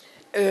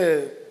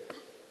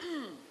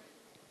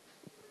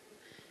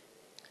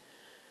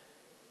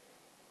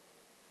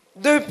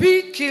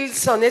 Depuis qu'il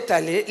s'en est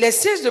allé, les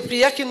sièges de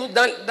prière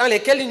dans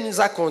lesquels il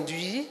nous a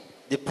conduits,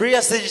 the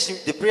prayer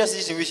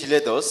stages in which he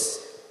led us,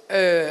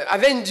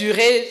 avaient une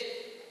durée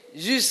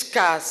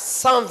jusqu'à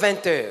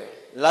 120 heures.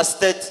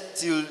 Lasted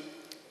till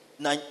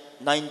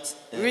 120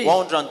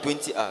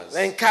 hours.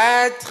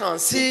 24,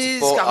 36,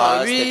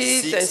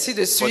 48, ainsi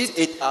de suite,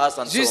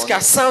 jusqu'à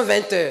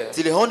 120 heures.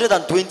 Till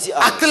 120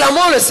 hours.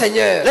 Acclamons le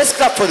Seigneur. Let's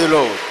clap for the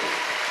Lord.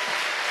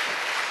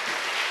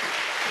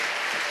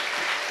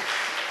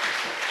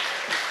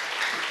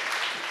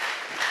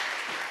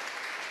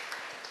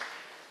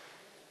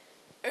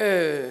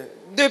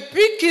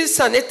 Depuis qu'il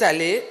s'en est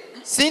allé,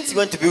 since he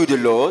went to be with the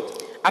Lord,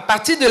 à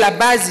partir de la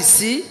base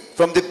ici,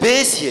 from the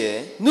base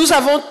here, nous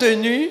avons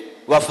tenu,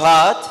 we have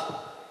had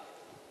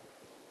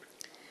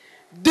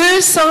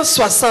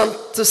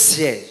 260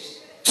 sièges.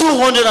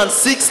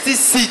 260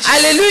 sièges.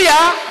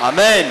 Alléluia.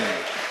 Amen.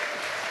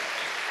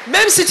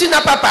 Même si tu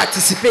n'as pas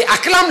participé,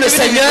 acclame le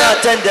Seigneur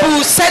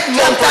pour cette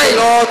montagne.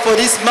 Lord for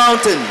this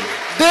mountain.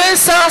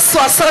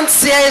 260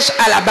 sièges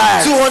à la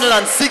base.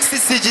 260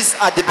 sièges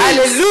at the base.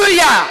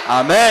 Alléluia.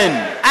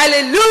 Amen.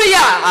 Alléluia.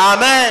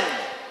 Amen.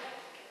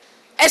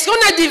 Est-ce qu'on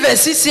a dit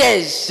 26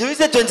 sièges? Did we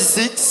say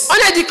 26? On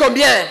a dit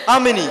combien? How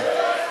many?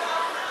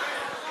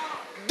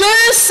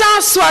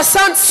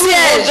 260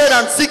 sièges.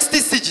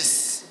 260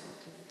 sièges.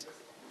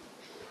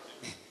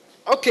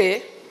 Ok.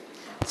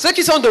 Ceux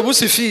qui sont debout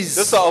suffisent.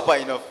 Those are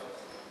upper enough.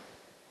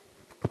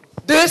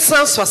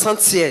 260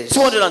 sièges.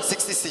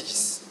 260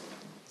 sièges.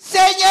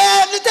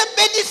 Seigneur, nous te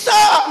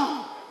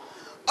bénissons.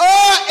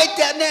 Oh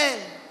Éternel,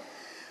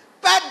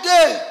 pas 2,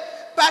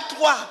 pas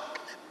 3,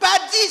 pas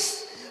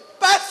 10,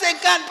 pas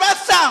 50, pas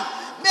 100,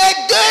 mais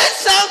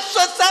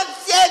 260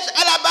 sièges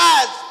à la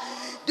base.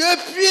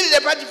 Depuis le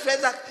départ du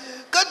frère Zach.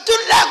 Que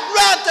toute la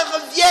gloire te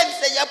revienne,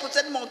 Seigneur, pour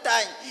cette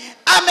montagne.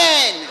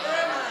 Amen.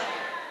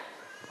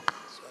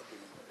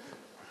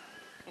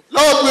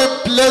 Lord, we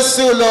bless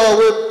you, Lord.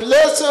 We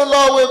bless you,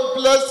 Lord. We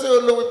bless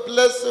you, Lord. We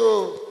bless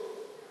you.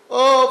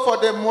 Oh, for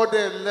the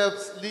model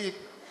left sleep.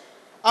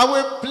 And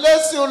we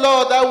bless you,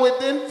 Lord, that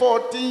within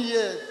 14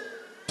 years,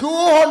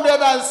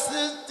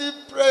 260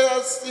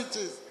 prayer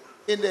cities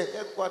in the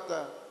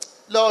headquarters.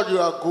 Lord, you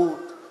are good.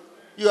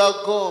 You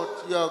are God.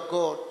 You are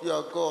God. You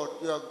are God.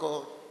 You are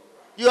God.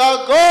 You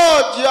are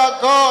God. You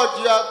are God.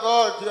 You are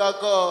God. You are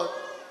God.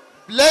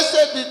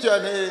 Blessed be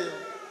your name.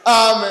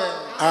 Amen.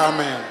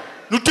 Amen.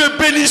 Nous te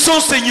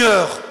bénissons,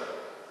 Seigneur,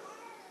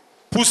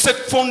 pour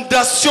cette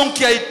fondation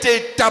qui a été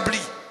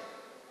établie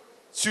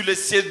sur les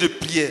sièges de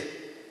prière.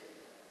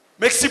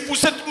 Merci pour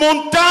cette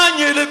montagne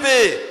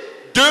élevée,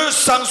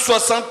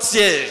 260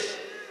 sièges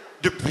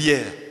de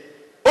prière.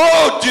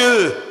 Oh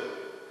Dieu,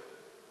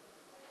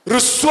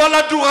 reçois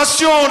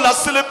l'adoration, la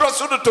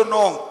célébration de ton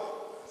nom,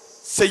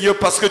 Seigneur,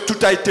 parce que tout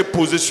a été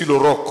posé sur le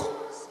roc.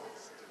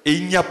 Et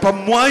il n'y a pas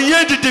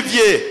moyen de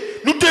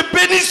dévier. Nous te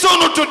bénissons,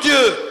 notre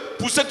Dieu,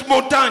 pour cette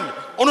montagne,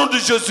 au nom de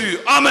Jésus.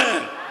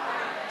 Amen.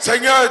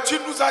 Seigneur, tu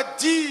nous as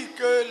dit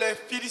que les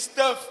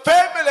Philistins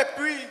ferment les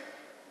puits,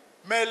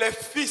 mais les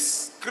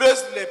fils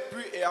creusent les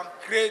puits et en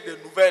créent de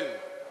nouvelles.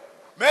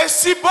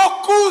 Merci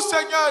beaucoup,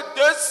 Seigneur.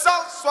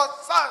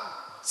 260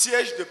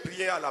 sièges de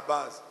prière à la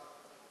base.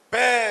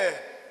 Père,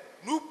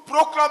 nous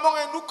proclamons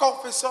et nous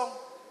confessons,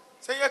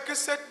 Seigneur, que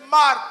cette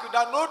marque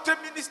dans notre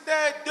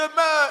ministère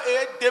demeure et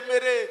est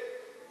demeurée.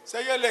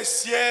 Seigneur, les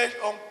sièges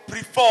ont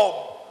pris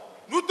forme.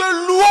 Nous te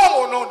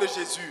louons au nom de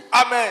Jésus.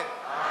 Amen.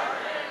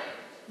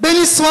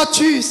 Béni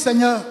sois-tu,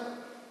 Seigneur,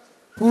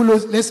 pour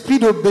l'esprit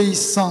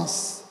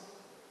d'obéissance.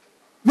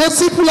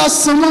 Merci pour la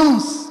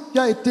semence qui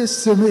a été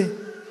semée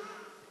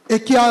et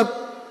qui a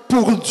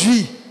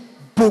produit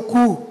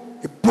beaucoup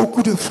et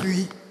beaucoup de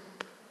fruits.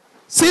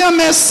 Seigneur,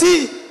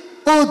 merci,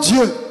 oh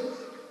Dieu,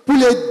 pour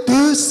les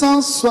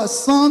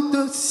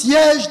 260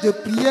 sièges de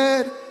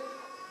prière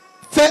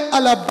faits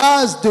à la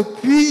base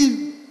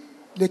depuis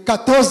les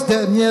 14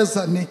 dernières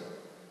années.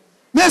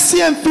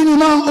 Merci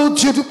infiniment, ô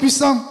Dieu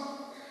Tout-Puissant,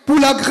 pour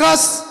la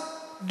grâce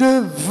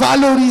de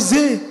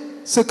valoriser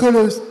ce que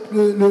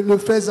le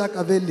frère Zach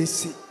avait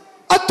laissé.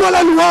 À toi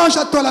la louange,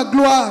 à toi la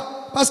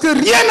gloire, parce que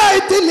rien n'a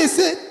été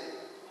laissé.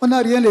 On n'a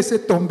rien laissé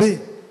tomber.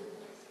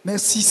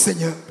 Merci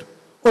Seigneur.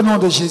 Au nom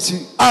de Jésus.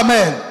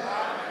 Amen.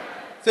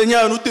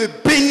 Seigneur, nous te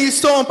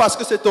bénissons parce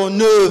que c'est ton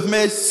œuvre.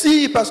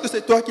 Merci parce que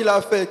c'est toi qui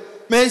l'as fait.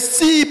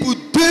 Merci pour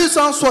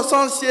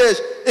 260 sièges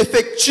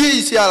effectués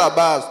ici à la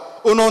base.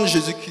 Au nom de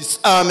Jésus-Christ.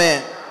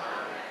 Amen.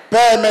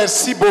 Père,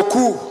 merci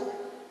beaucoup.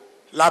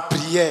 La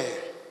prière,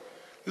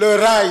 le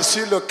rail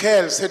sur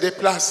lequel se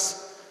déplace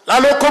la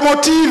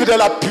locomotive de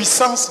la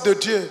puissance de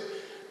Dieu.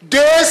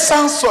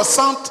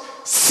 260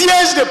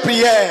 sièges de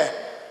prière.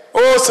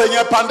 Oh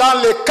Seigneur, pendant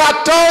les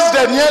 14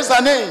 dernières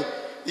années,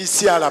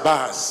 ici à la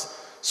base.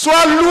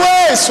 Sois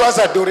loué, sois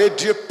adoré,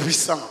 Dieu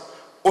puissant.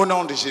 Au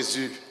nom de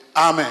Jésus.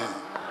 Amen.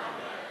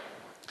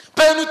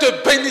 Père, nous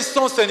te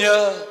bénissons,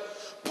 Seigneur,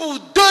 pour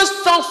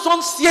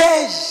 260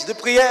 sièges de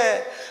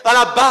prière à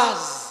la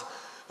base.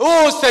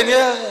 Oh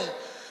Seigneur,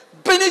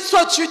 béni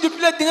sois-tu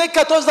depuis les dernières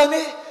 14 années.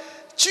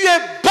 Tu es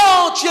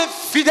bon, tu es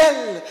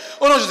fidèle.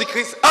 Au nom de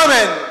Jésus-Christ.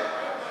 Amen.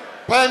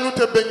 Père, nous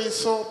te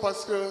bénissons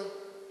parce que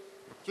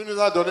tu nous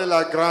as donné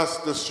la grâce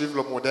de suivre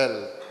le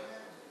modèle.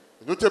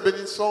 Nous te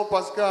bénissons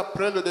parce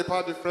qu'après le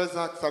départ du frère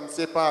Zach, ça ne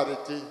s'est pas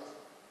arrêté.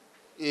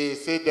 Et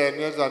ces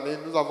dernières années,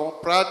 nous avons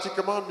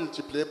pratiquement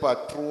multiplié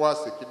par 3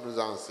 ce qu'il nous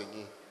a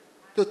enseigné.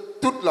 Que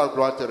toute la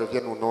gloire te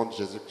revienne au nom de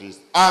Jésus-Christ.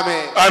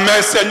 Amen.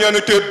 Amen, Seigneur. Nous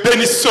te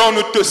bénissons,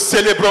 nous te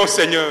célébrons,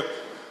 Seigneur,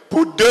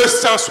 pour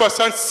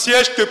 260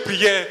 sièges de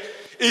prière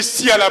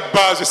ici à la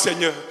base,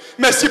 Seigneur.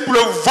 Merci pour le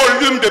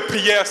volume de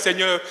prière,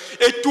 Seigneur,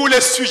 et tous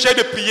les sujets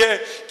de prière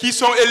qui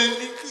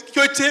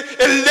ont été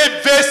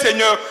élevés,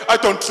 Seigneur, à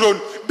ton trône.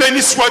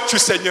 Béni sois-tu,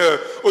 Seigneur,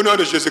 au nom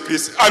de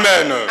Jésus-Christ.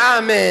 Amen.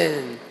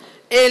 Amen.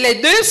 Et les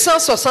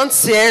 260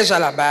 sièges à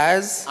la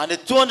base and the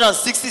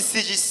 260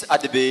 sièges at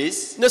the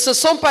base ne se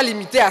sont pas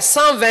limités à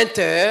 120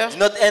 heures, do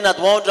not end at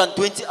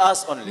 120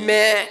 hours only.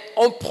 mais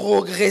ont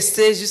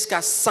progressé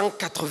jusqu'à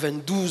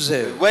 192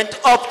 heures. Went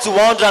up to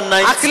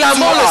 192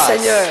 Acclamons hours. le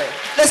Seigneur.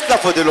 Let's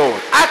clap for the Lord.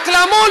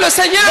 Acclamons le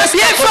Seigneur Let's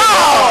bien clap for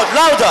fort. the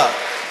Lord. Louder.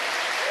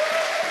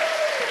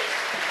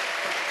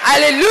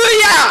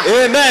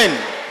 Alléluia. Amen.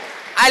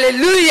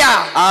 Alléluia.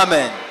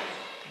 Amen.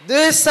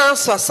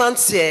 260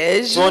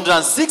 sièges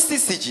 260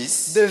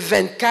 sièges de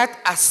 24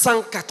 à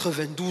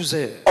 192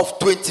 heures. of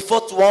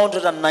 24 to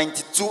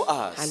 192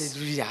 hours.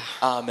 Alléluia.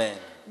 Amen.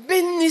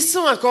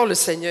 Bénissons encore le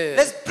Seigneur.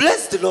 Let's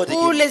bless the Lord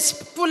Pour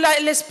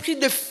again. l'esprit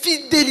de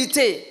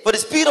fidélité, For the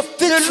spirit of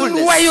de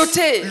faithfulness,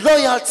 loyauté,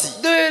 loyalty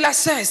de la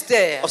sœur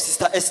Esther, of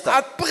Sister Esther.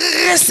 à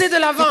presser de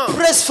l'avant To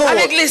press forward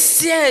avec les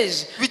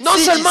sièges, with non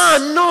sièges, seulement en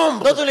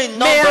nombre, not only in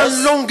mais en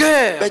numbers,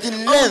 longueur, but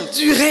in en length,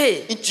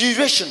 durée. in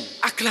duration.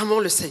 Acclamons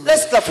le Seigneur.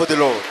 Let's clap for the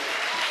Lord.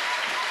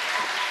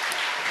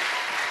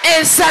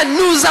 Et ça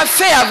nous a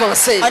fait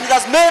avancer. And it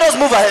has made us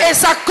move ahead. Et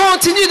ça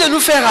continue de nous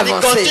faire And it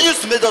avancer. continues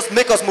to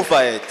make us move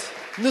ahead.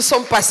 Nous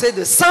sommes passés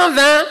de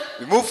 120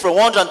 We move from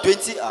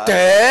 120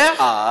 heures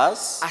à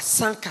à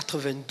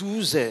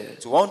 192 heures.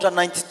 to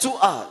 192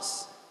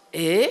 hours.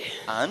 Et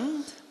And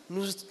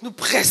nous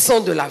pressons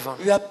de l'avant.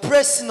 we are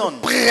pressing on.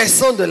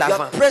 Pressons de We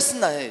l'avant. are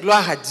pressing ahead.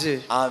 Gloire à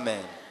Dieu. Amen.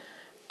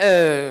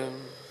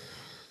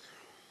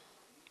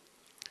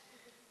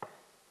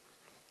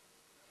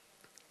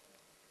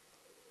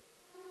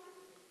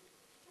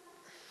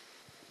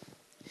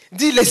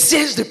 Dis, les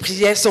sièges de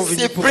prière sont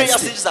venus Say pour prayer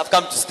rester. sièges have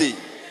come to stay.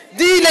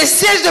 Dis, les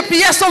sièges de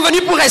prière sont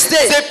venus pour rester.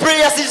 Say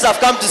prayer sièges have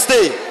come to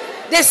stay.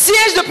 Des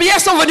sièges de prière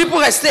sont venus pour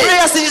rester.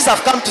 Prayer sièges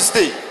have come to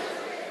stay.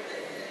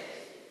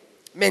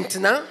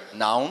 Maintenant,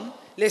 Now,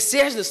 les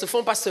sièges ne se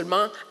font pas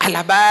seulement à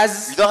la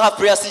base, we don't have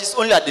prayer sièges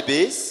only at the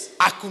base,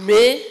 à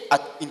Koumé,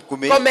 in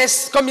Kume,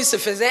 comme il se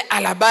faisait à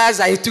la base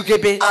à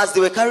Etukepe. as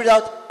they were carried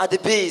out at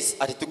the base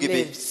at the Les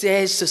Tugebe.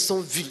 sièges se sont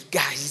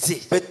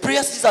vulgarisés. But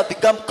prayer sièges have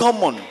become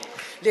common.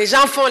 Les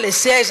gens font les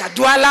sièges à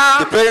Douala,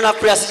 The brethren have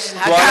prayer sièges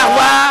à in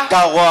Douala,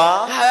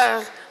 Garoua. Garoua.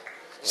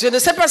 Je ne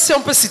sais pas si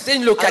on peut citer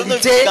une I don't know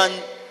if localité you can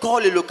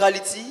call a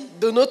locality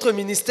de notre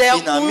ministère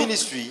in our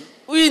ministry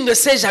où il ne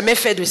s'est jamais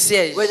fait de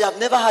siège. where they have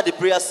never had a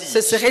prayer Ce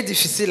siege. serait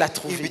difficile à It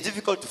will be trouver.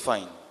 difficult to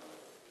find.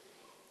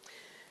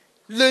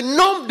 Le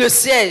nombre de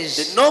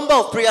sièges The number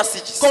of prayer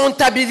sieges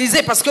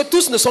comptabilisés, parce que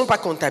tous ne sont pas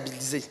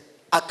comptabilisés.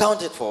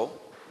 accounted for,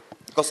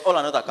 because all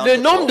are not accounted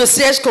Le nombre for. de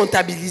sièges The number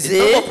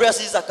comptabilisés of prayer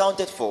sieges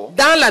accounted for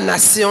dans la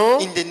nation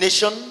in the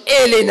nation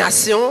et les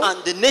nations, and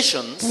the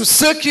nations pour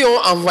ceux qui ont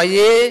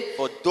envoyé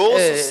for those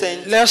who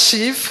send leurs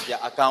chiffres, their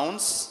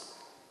accounts.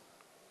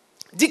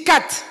 dis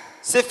 4,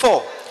 Say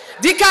 4.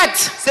 dis 4,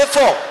 Say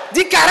 4.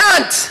 dis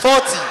 40,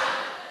 40.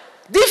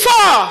 dis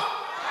fort,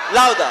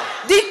 Louder.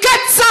 dis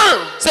 400.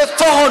 Say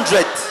 400.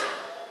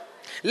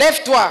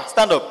 Lève-toi,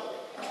 Stand up.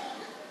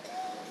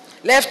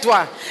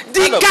 lève-toi.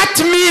 Dis Stand up.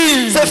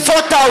 4000. Say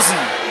 4,000.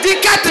 Dis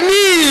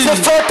 4000. Say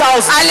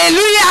 4,000.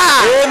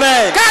 Alléluia.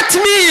 Amen.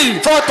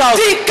 4000. 4,000.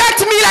 Dis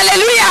 4000.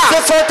 Alléluia.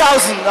 Say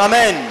 4,000.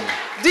 Amen.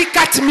 Dis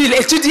 4000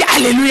 et tu dis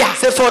Alléluia.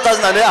 Say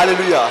 4,000.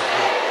 Hallelujah.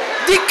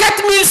 Dis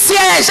 4000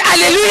 sièges.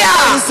 Alléluia.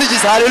 4,000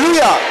 sieges.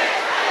 Hallelujah.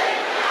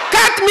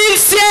 4000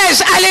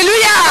 sièges.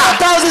 Alléluia.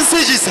 4,000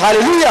 sieges.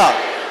 Hallelujah.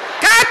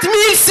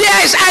 4000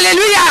 sièges.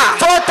 Alléluia.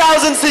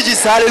 4,000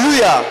 sieges.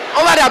 Hallelujah.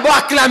 On va d'abord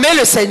acclamer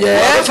le Seigneur.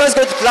 We're first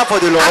going to clap for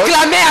the Lord.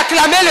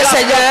 Acclamer le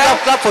Seigneur.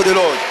 Clap for the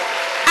Lord.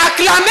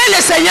 Acclamer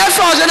le Seigneur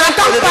fort. Je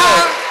n'entends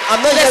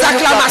pas les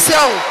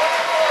acclamations.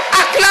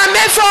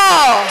 Acclamez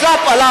fort.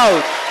 Clap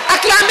aloud.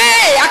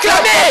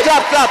 Acclamez.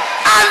 Clap.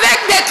 Avec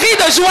des cris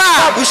de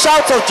joie. With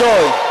shouts of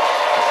joy.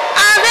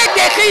 Avec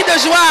des cris de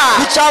joie.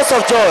 With shouts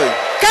of joy.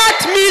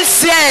 4000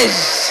 sièges.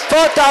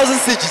 4,000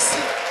 sieges.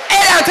 Elle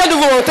est en train de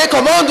vous montrer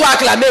comment on doit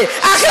acclamer.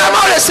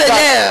 Acclamons le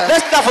Seigneur.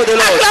 Let's clap for the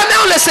Lord.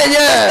 Acclamons le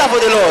Seigneur. Let's clap for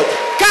the Lord.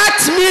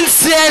 4000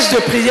 sièges de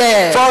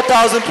prière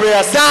 4,000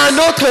 prayer seats dans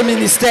notre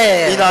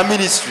ministère in our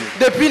ministry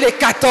depuis les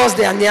 14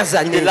 dernières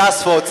années. in the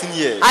last 14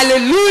 years.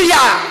 Alléluia.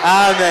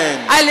 Amen.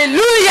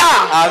 Alléluia.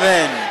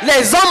 Amen.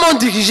 Les hommes ont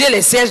dirigé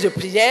les sièges de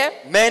prière.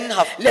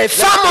 Les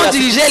femmes ont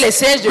dirigé les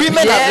sièges de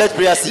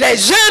prière. Les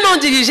jeunes ont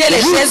dirigé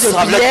les sièges de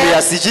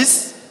prière.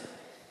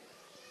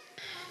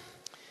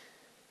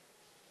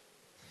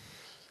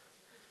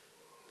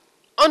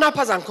 On n'a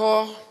pas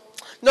encore.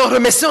 Non,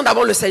 remercions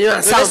d'abord le Seigneur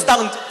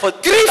ensemble.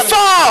 Crie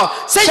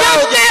fort.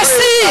 Seigneur,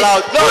 merci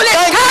pour les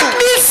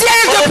 4000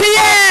 sièges de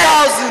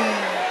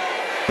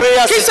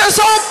prière qui se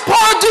sont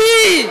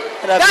produits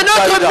dans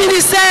notre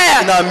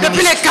ministère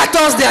depuis les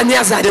 14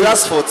 dernières années.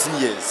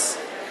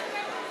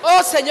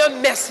 Oh Seigneur,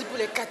 merci pour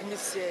les 4000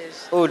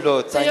 sièges. Oh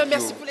Lord, thank Seigneur, you.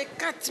 merci pour les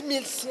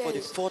 4000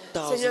 sièges. For the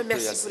 4,000 Seigneur,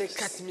 merci prayer pour les seats.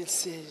 4000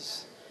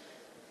 sièges.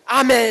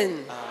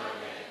 Amen.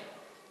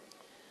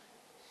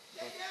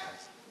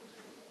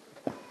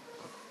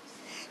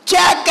 Tu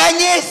as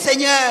gagné,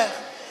 Seigneur.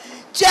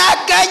 Tu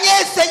as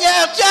gagné,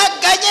 Seigneur. Tu as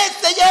gagné,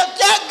 Seigneur.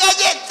 Tu as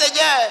gagné,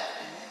 Seigneur.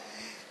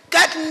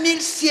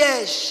 4000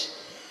 sièges.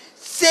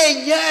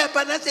 Seigneur,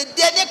 pendant ces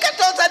dernières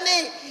 14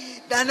 années,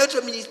 dans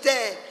notre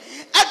ministère.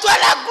 À toi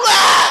la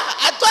gloire.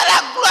 À toi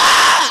la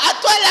gloire. À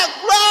toi la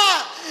gloire.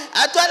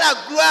 À toi la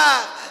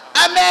gloire.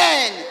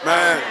 Amen.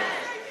 Amen.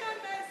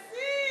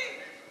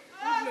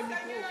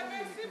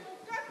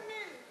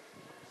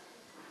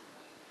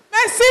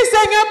 Merci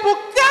Seigneur pour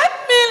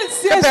 4000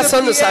 sièges. Que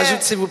personne de ne prière.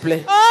 s'ajoute, s'il vous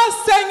plaît. Oh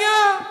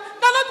Seigneur,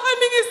 dans notre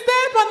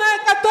ministère pendant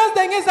les 14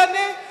 dernières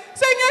années,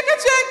 Seigneur, que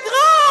tu es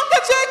grand, que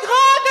tu es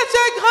grand, que tu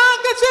es grand,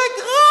 que tu es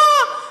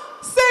grand.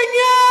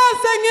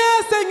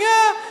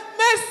 Seigneur,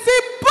 merci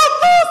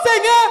beaucoup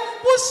Seigneur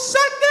pour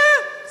chacun,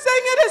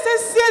 Seigneur, de ces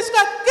sièges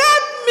jusqu'à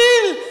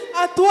 4000.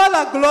 À toi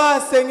la gloire,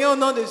 Seigneur, au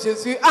nom de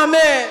Jésus.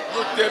 Amen.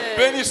 Nous te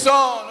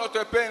bénissons,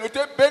 notre Père, nous te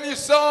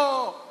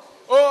bénissons.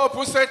 Oh,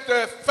 pour cette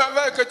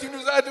faveur que tu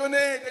nous as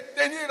donnée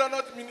de tenir dans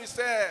notre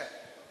ministère.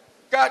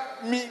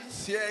 4000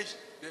 sièges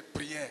de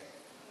prière.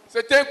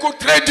 C'est un coup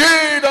très dur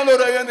dans le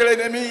royaume de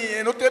l'ennemi.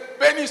 Et nous te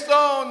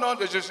bénissons au nom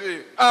de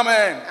Jésus.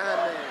 Amen.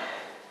 Amen.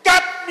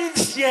 4000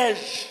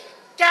 sièges.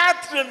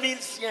 4000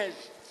 sièges.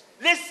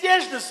 Les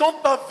sièges ne sont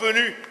pas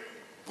venus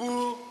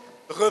pour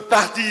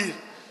repartir.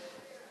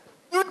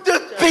 Nous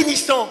te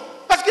bénissons.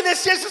 Parce que les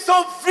sièges se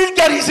sont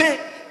vulgarisés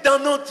dans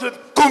notre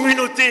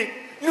communauté.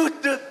 Nous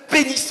te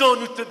bénissons,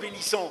 nous te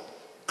bénissons.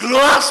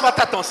 Gloire soit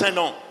à ton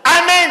Saint-Nom.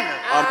 Amen.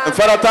 And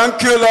Father, thank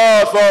you,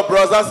 Lord, for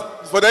brothers,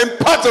 for the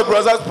impact of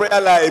brothers'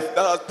 prayer life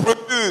that has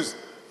produced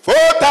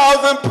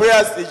 4,000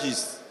 prayer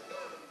stages.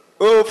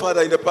 Oh,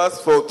 Father, in the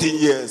past 14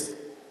 years.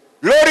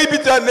 Glory be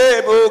to your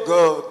name, oh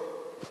God,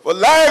 for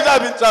lives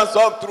have been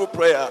transformed through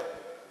prayer.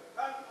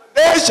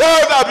 Nations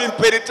have been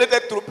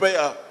penetrated through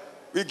prayer.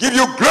 We give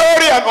you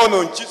glory and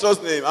honor in Jesus'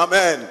 name.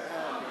 Amen.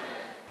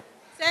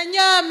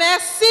 Seigneur,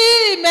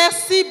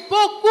 merci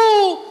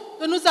beaucoup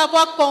de nous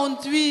avoir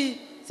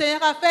conduits.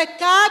 Seigneur a fait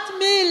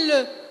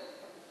 4000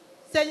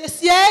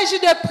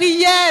 sièges de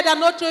prière dans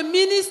notre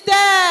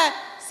ministère.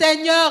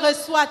 Seigneur,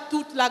 reçois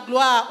toute la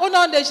gloire. Au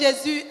nom de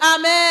Jésus,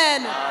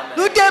 Amen.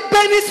 Nous te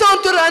bénissons,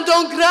 te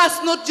rendons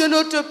grâce, notre Dieu,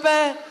 notre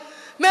Père.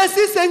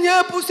 Merci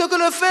Seigneur pour ce que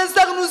le frère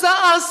Zach nous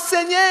a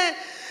enseigné.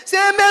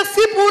 Seigneur,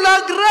 merci pour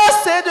la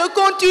grâce de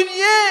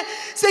continuer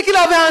ce qu'il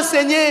avait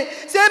enseigné.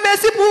 Seigneur,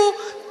 merci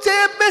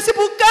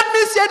pour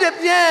 4000 sièges de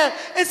prière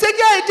et ce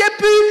qui a été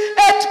pu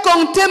être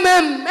compté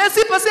même.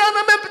 Merci parce qu'il y en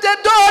a même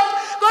peut-être d'autres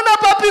qu'on n'a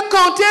pas pu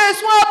compter.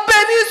 Sois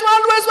béni, sois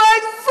loué, sois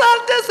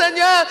exalté,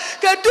 Seigneur.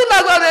 Que toute la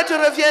gloire te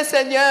revienne,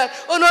 Seigneur.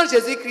 Au nom de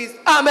Jésus-Christ.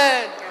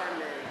 Amen.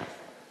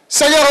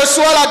 Seigneur,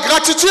 reçois la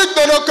gratitude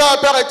de nos cœurs,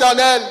 Père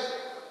éternel,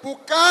 pour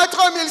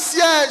 4000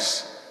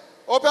 sièges,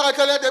 ô Père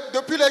éternel,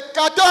 depuis les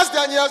 14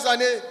 dernières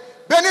années.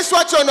 Béni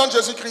sois-tu au nom de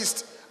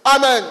Jésus-Christ.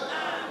 Amen.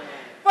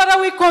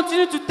 Father, we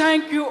continue to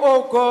thank you,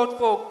 oh God,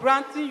 for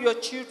granting your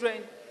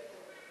children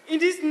in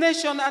this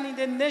nation and in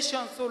the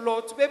nations, oh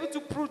Lord, to be able to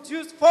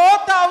produce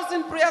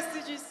 4,000 prayer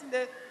stages in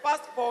the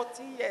past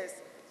 14 years.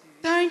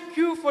 Thank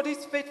you for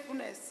this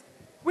faithfulness.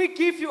 We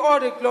give you all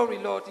the glory,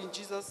 Lord, in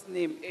Jesus'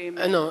 name.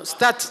 Amen. No,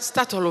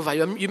 start all over.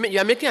 You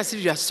are making as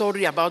if you are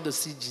sorry about the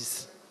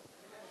sieges.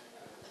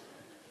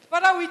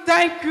 Father, we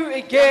thank you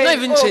again. Not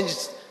even change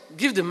it.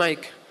 Give the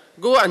mic.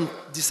 Go and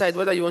decide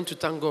whether you want to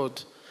thank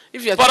God.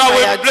 If you are Father,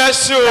 we tired,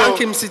 bless you. thank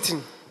him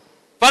sitting.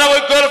 Father,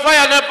 we glorify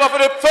your name for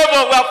the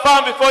favor we have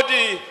found before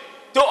thee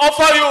to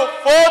offer you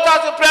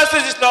 4,000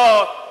 praises,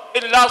 Lord,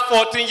 in the last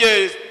 14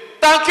 years.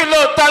 Thank you,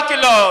 Lord. Thank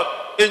you, Lord.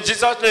 In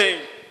Jesus'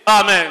 name.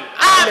 Amen.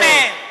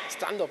 Amen.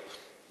 Stand up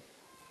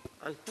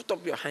and put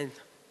up your hand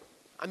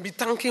and be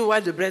thanking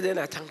while the brethren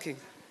are thanking.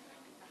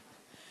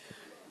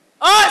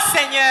 Oh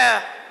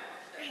Seigneur,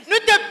 nous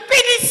te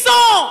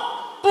bénissons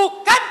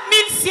pour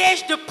 4000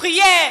 sièges de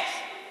prière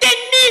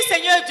tenus,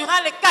 Seigneur,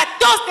 durant les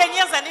 14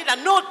 dernières années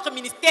dans notre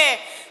ministère.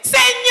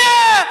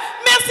 Seigneur,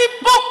 merci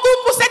beaucoup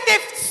pour cet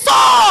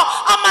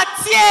effort en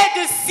matière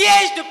de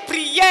sièges de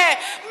prière.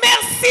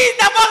 Merci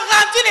d'avoir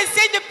rendu les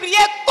sièges de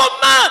prière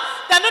communs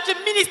dans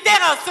notre ministère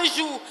en ce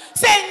jour.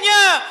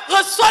 Seigneur,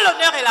 reçois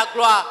l'honneur et la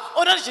gloire.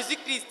 Au nom de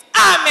Jésus-Christ.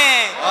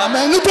 Amen.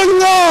 Amen. Nous te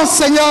louons,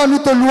 Seigneur, nous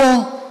te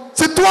louons.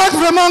 C'est toi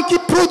vraiment qui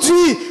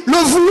produis le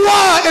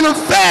vouloir et le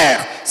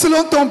faire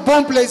selon ton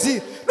bon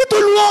plaisir. Nous te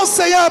louons,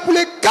 Seigneur, pour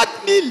les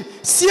 4000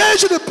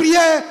 sièges de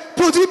prière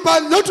produits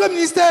par notre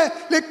ministère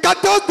les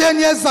 14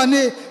 dernières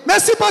années.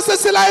 Merci parce que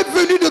cela est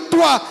venu de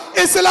toi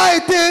et cela a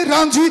été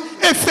rendu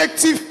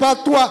effectif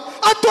par toi.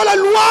 À toi la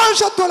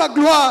louange, à toi la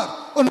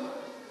gloire. Au nom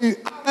de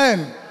Jésus.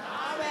 Amen.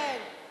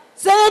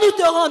 Seigneur, nous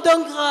te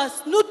rendons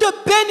grâce. Nous te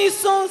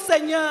bénissons,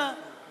 Seigneur,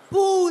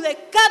 pour les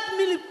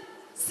 4000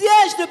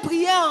 sièges de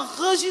prière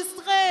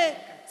enregistrés,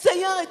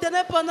 Seigneur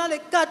éternel, pendant les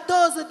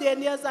 14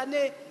 dernières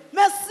années.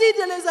 Merci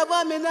de les avoir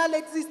amenés à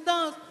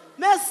l'existence.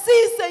 Merci,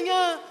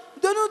 Seigneur,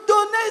 de nous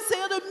donner,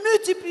 Seigneur, de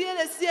multiplier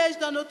les sièges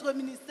dans notre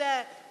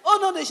ministère. Au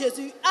nom de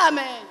Jésus.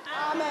 Amen.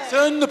 Amen.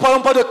 Seigneur, nous ne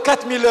parlons pas de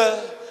 4000 heures,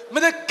 mais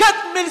de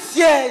 4000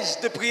 sièges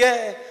de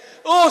prière.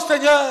 Oh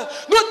Seigneur,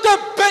 nous te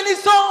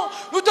bénissons,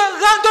 nous te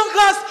rendons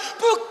grâce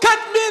pour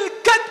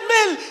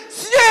 4000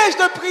 sièges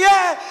de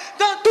prière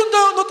dans tout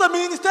notre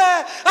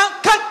ministère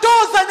en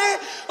 14 années.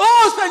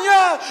 Oh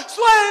Seigneur,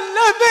 sois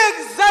élevé,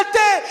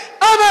 exalté.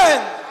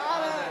 Amen.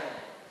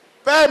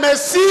 Père,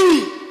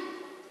 merci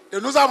de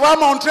nous avoir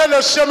montré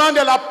le chemin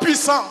de la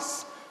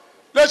puissance,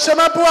 le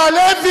chemin pour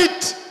aller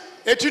vite.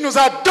 Et tu nous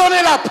as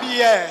donné la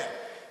prière,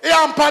 et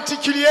en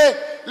particulier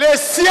les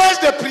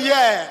sièges de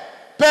prière.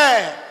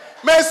 Père,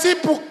 merci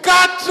pour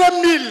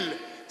 4000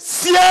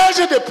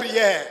 sièges de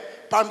prière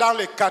pendant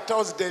les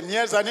 14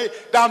 dernières années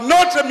dans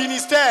notre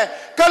ministère.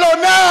 Que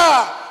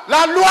l'honneur,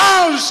 la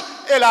louange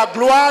et la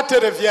gloire te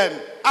reviennent.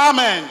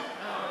 Amen.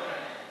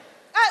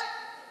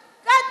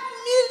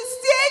 4000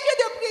 sièges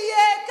de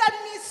prière,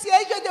 4000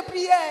 sièges de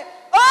prière.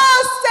 Oh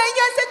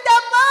Seigneur, c'est ta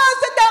main,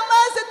 c'est ta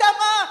main, c'est ta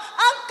main.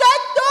 En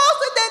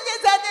 14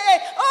 dernières années.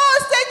 Oh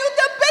Seigneur, nous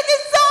te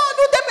bénissons,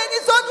 nous te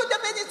bénissons, nous te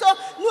bénissons.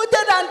 Nous te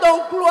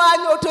rendons gloire,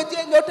 notre Dieu,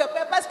 notre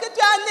Père, parce que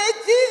tu en es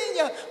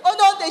digne. Au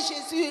nom de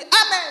Jésus.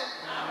 Amen.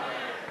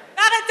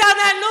 Père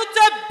éternel, nous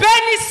te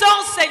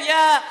bénissons,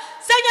 Seigneur.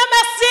 Seigneur,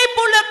 merci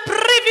pour le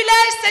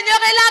privilège, Seigneur,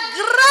 et la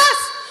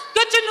grâce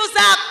que tu nous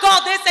as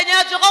accordé,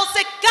 Seigneur, durant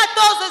ces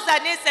 14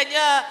 années,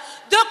 Seigneur,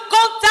 de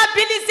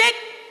comptabiliser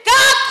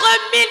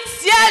 4000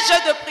 sièges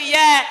de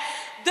prière,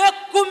 de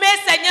Koumé,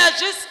 Seigneur,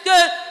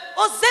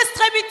 jusqu'aux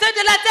extrémités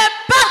de la terre,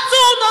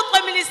 partout où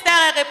notre ministère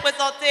est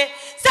représenté.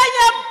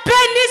 Seigneur,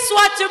 béni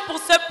sois-tu pour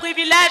ce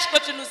privilège que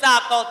tu nous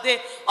as accordé.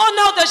 Au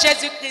nom de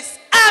Jésus-Christ.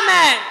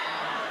 Amen.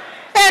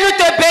 Et nous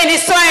te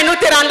bénissons et nous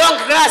te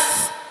rendons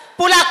grâce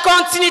pour la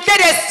continuité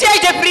des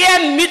sièges de prière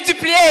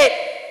multipliés.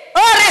 Oh,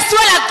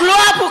 reçois la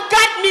gloire pour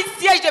 4000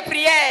 sièges de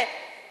prière.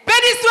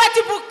 Béni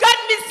sois-tu pour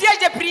 4000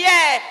 sièges de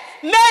prière.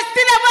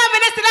 Merci d'avoir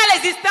amené cela à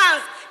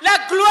l'existence. La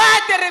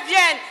gloire te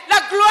revienne. La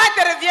gloire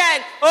te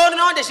revienne. Au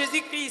nom de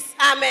Jésus-Christ.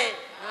 Amen.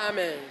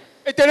 Amen.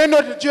 Éternel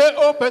notre Dieu,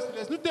 ô Père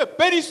Céleste, nous te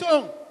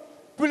bénissons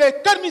pour les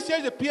 4000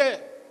 sièges de prière,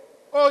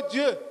 ô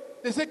Dieu,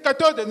 de ces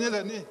 14 dernières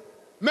années.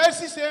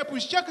 Merci Seigneur pour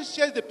chaque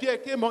siège de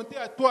pierre qui est monté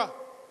à toi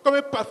comme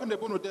un parfum de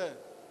bonne odeur.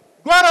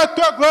 Gloire à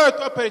toi,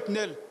 Père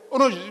éternel, au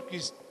nom de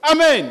Jésus-Christ.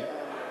 Amen.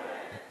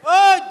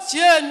 Oh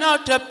Dieu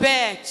notre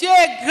Père, tu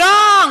es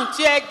grand,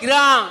 tu es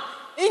grand.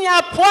 Il n'y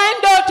a point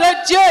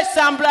d'autre Dieu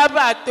semblable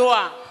à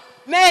toi.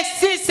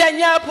 Merci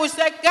Seigneur pour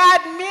ces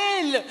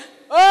 4000,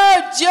 oh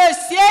Dieu,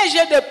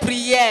 sièges de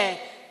prière.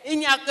 Il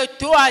n'y a que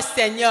toi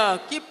Seigneur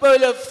qui peux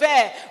le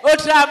faire au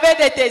travers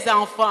de tes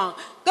enfants.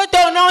 Que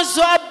ton nom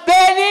soit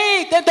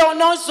béni, que ton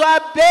nom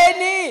soit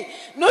béni.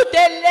 Nous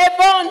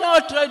t'élèvons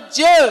notre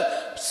Dieu.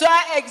 Sois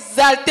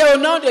exalté au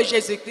nom de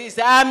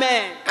Jésus-Christ.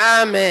 Amen.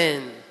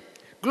 Amen.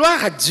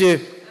 Gloire à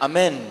Dieu.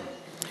 Amen.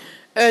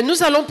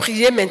 Nous allons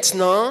prier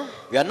maintenant.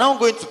 We are now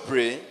going to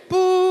pray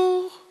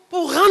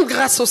pour rendre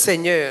grâce au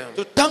Seigneur.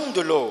 To thank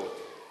the Lord.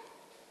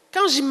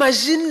 Quand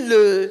j'imagine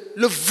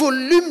le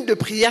volume de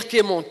prière qui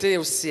est monté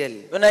au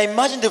ciel. When I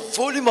imagine the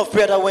volume of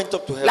prayer that went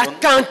up to heaven. La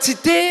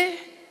quantité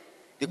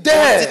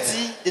d'heures.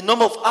 The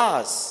number of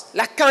hours.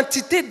 La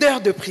quantité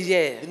d'heures de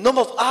prière. The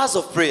number of hours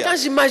of prayer. Quand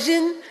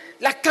j'imagine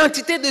la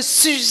quantité de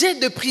sujets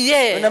de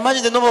prière. When I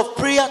imagine the number of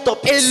prayer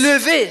topics.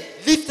 Élevés.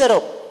 Lifted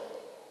up.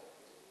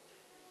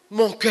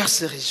 Mon cœur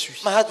se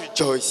réjouit. My heart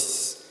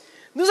rejoices.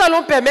 Nous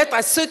allons permettre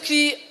à ceux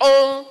qui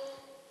ont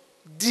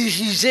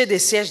diriger des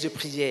sièges de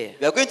prière.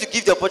 We are going to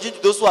give the opportunity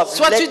to those who have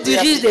Soit tu led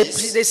prayer diriges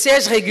cities. des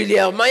sièges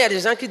régulièrement. Il y a des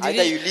gens qui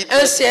Either you dirigent lead un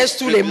prayer siège cities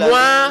tous les regularly,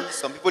 mois.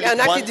 some people Il y en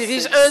lead a qui one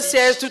dirigent siège un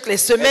siège toutes les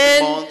every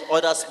semaines. month,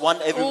 others one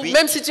every Ou week.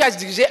 même si tu as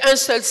dirigé un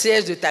seul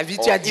siège de ta vie,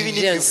 tu Or as even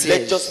dirigé un if you've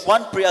led siège. just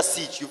one prayer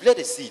siege, you've led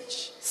a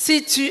siege.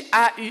 Si tu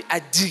as eu à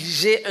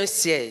diriger un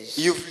siège,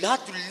 You've had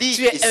to lead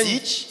tu es a un,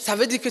 siege. ça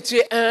veut dire que tu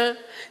es un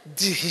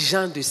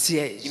dirigeant de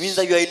siège. It means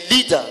that you are a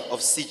leader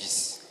of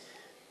sieges.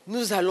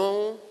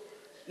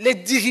 Les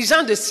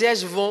dirigeants de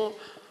siège vont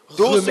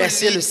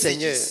remercier le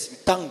Seigneur.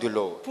 Thank the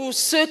Lord. Pour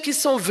ceux qui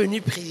sont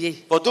venus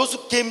prier. For those who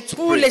came to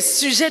pour pray. les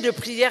sujets de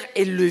prière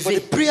élevés. For the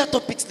prayer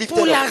topics lifted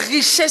pour la up.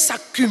 richesse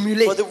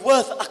accumulée. For the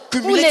wealth pour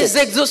accumulated. les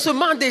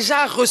exaucements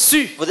déjà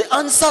reçus. For the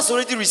answers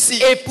already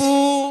received. Et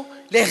pour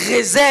les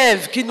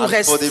réserves qui nous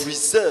restent. For the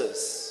reserves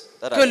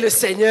que le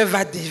Seigneur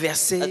va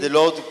déverser and the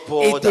Lord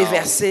pour et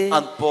déverser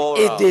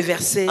et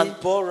déverser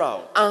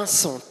en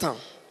son temps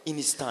in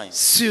his time.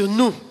 Sur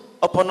nous.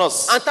 Upon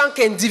us, en tant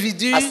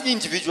qu'individu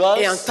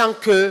et en tant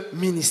que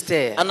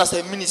ministère. And as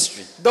a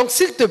ministry. Donc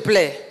s'il te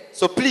plaît,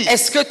 so please,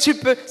 est-ce que tu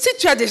peux, si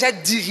tu as déjà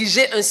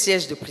dirigé un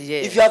siège de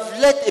prière, if you have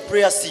led a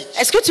prayer siege,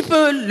 est-ce que tu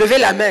peux lever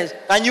la main?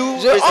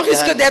 On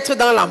risque d'être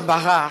dans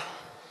l'embarras.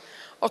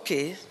 Ok.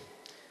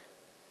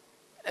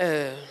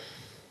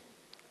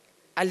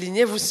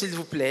 Alignez-vous s'il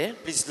vous plaît.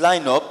 Please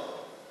line up.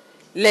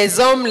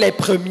 Les hommes les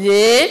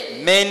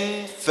premiers. Men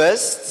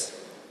first.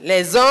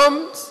 Les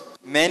hommes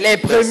les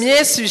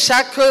premiers sur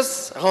chaque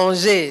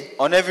rangée.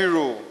 On every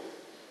row.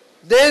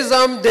 2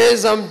 hommes,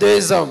 2 hommes,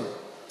 2 hommes.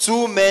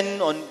 2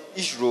 men on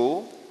each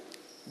row.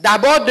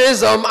 D'abord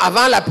 2 hommes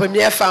avant la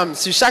première femme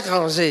sur chaque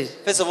rangée.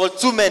 First of all,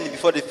 2 men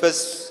before the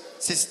first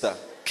sister.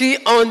 Qui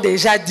ont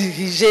déjà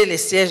dirigé les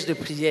sièges de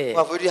prière. Who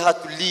have already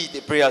had to lead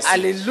a prayer siege.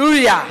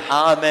 Alléluia.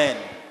 Amen.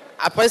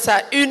 Après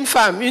ça, une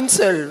femme, une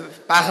seule,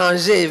 par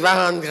rangée,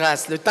 va rendre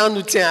grâce. Le temps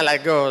nous tient à la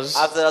gorge.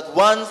 After that,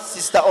 one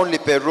sister only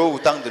per row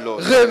will thank the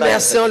Lord.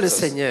 Remercions le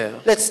Seigneur.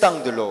 Let's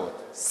thank the Lord.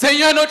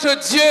 Seigneur notre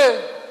Dieu,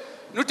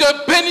 nous te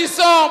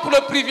bénissons pour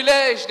le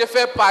privilège de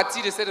faire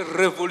partie de cette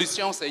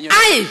révolution, Seigneur.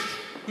 Aïe!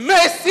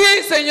 Merci,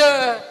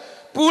 Seigneur,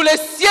 pour les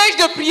sièges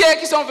de prière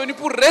qui sont venus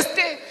pour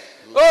rester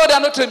dans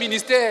notre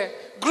ministère.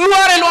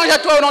 Gloire et louange à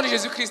toi au nom de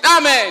Jésus-Christ.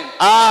 Amen.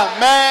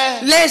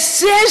 Amen. Les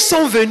sièges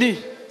sont venus.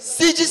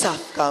 Sieges have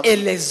come. Et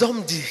les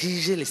hommes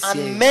dirigent les sièges.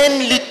 And men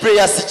lead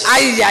prayer sieges.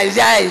 Aïe, aïe,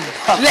 aïe.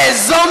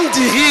 Les hommes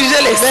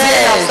dirigent les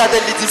sièges.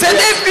 Ce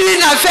n'est plus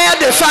une affaire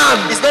de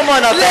femmes.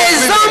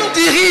 Les hommes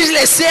dirigent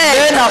les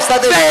sièges.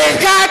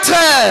 24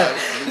 heures.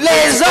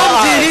 Les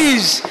hommes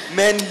dirigent.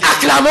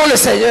 Acclamons le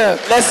Seigneur.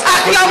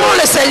 Acclamons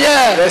le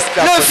Seigneur.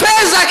 Le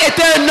frère Zach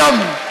était un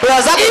homme.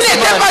 Il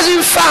n'était pas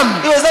une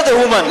femme.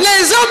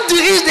 Les hommes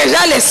dirigent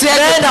déjà les sièges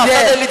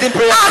de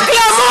prière.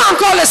 Acclamons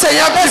encore le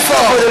Seigneur plus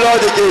fort.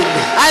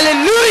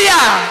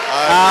 Alléluia.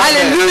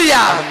 Alléluia.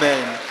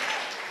 Amen.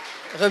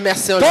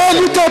 Remercions le Père,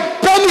 nous Seigneur.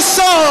 te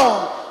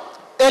bénissons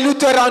et nous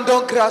te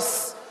rendons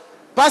grâce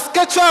parce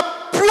que tu as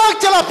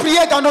planté la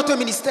prière dans notre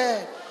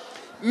ministère.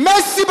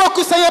 Merci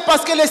beaucoup, Seigneur,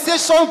 parce que les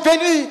sièges sont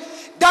venus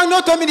dans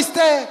notre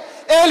ministère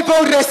et ils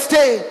vont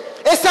rester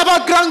et ça va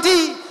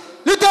grandir.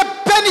 Nous te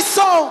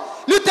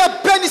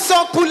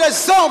bénissons pour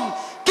les hommes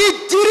qui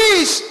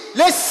dirigent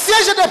les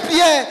sièges de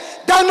prière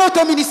dans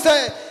notre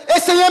ministère. Et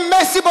Seigneur,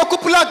 merci beaucoup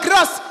pour la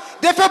grâce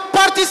de faire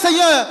partie,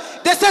 Seigneur,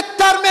 de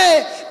cette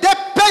armée des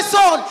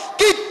personnes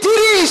qui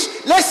dirigent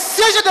les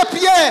sièges de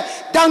prière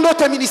dans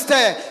notre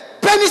ministère.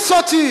 Béni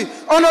sois-tu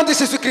au nom de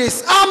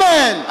Jésus-Christ.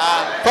 Amen.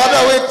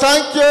 Father, we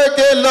thank you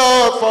again,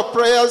 Lord, for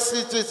prayer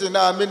cities in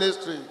our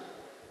ministry.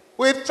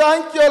 We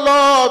thank you,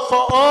 Lord,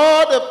 for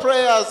all the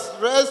prayers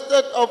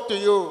rested up to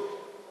you.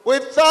 We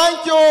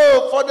thank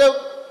you for the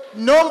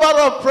number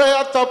of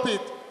prayer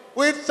topics.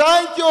 We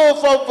thank you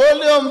for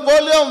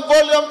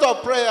volumes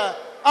of prayer.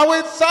 And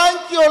we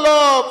thank you,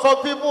 Lord, for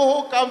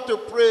people who come to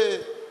pray.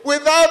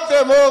 Without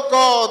them, oh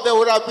God, there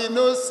would have been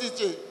no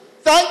city.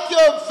 Thank you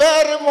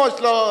very much,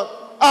 Lord.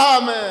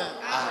 Amen.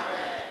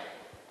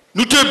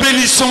 Nous te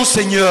bénissons,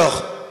 Seigneur,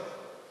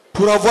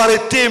 pour avoir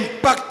été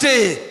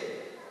impacté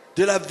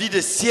de la vie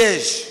des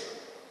sièges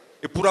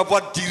et pour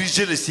avoir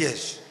dirigé les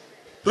sièges.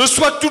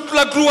 Reçois toute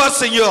la gloire,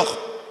 Seigneur,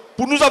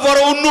 pour nous avoir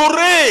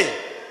honorés,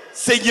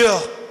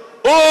 Seigneur.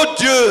 Oh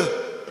Dieu,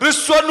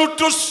 reçois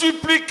notre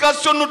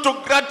supplication,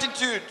 notre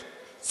gratitude.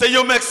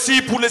 Seigneur,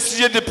 merci pour les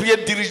sujets de prière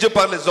dirigés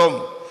par les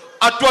hommes.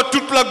 À toi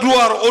toute la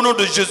gloire au nom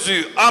de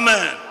Jésus.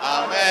 Amen.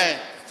 Amen.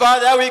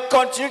 Father, we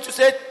continue to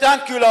say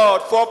thank you,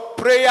 Lord, for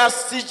prayer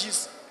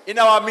sieges in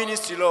our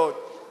ministry, Lord.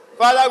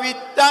 Father, we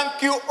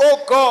thank you, oh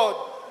God,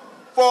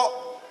 for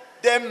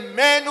the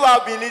men who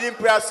have been leading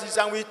prayer sieges,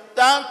 and we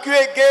thank you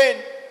again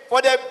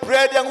for the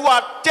brethren who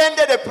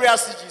attended the prayer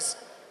sieges.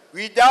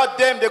 Without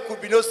them, there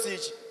could be no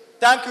siege.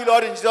 Thank you,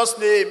 Lord, in Jesus'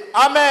 name.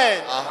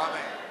 Amen.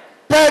 Amen.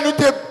 Père, nous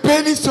te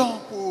bénissons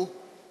pour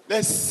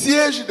les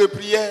sièges de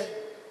prière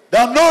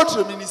dans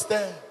notre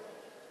ministère.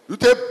 Nous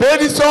te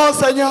bénissons,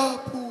 Seigneur,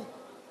 pour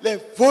les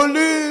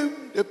volumes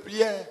de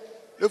prière,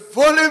 le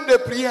volume de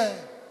prière.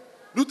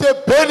 Nous te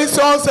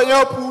bénissons,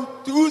 Seigneur, pour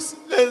toutes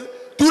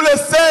tous les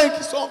saints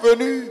qui sont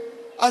venus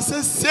à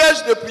ce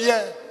siège de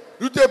prière.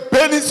 Nous te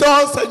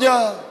bénissons,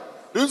 Seigneur,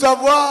 de nous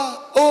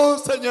avoir, oh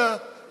Seigneur,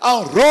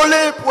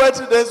 enrôlés pour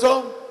être des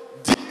hommes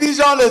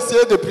dirigeant les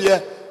sièges de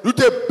prière. Nous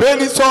te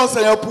bénissons,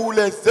 Seigneur, pour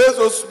les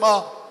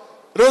exaucements.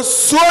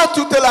 Reçois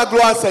toute la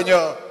gloire,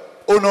 Seigneur,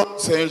 au nom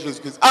du Seigneur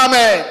Jésus-Christ.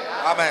 Amen.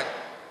 Amen.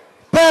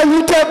 Père,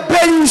 nous te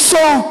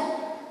bénissons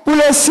pour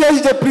les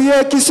sièges de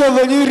prière qui sont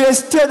venus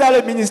rester dans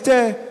le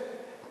ministère.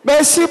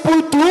 Merci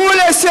pour tous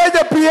les sièges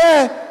de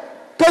prière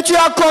que tu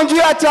as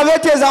conduits à travers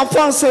tes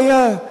enfants,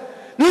 Seigneur.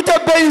 Nous te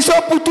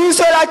bénissons pour tous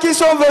ceux-là qui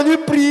sont venus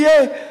prier.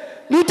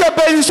 Nous te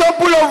bénissons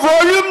pour le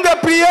volume de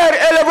prière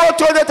élevé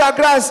autour de ta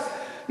grâce.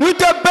 Nous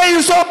te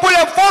bénissons pour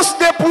les forces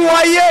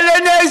déployées,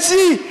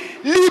 l'énergie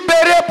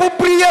libérée pour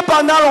prier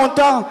pendant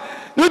longtemps.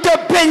 Nous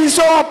te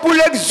bénissons pour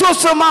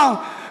l'exaucement.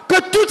 Que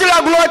toute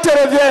la gloire te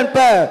revienne,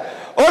 Père.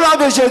 Au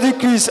nom de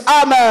Jésus-Christ.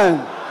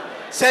 Amen.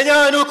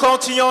 Seigneur, nous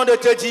continuons de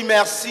te dire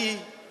merci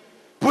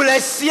pour les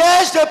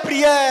sièges de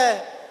prière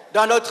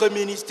dans notre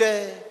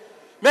ministère.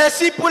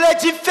 Merci pour les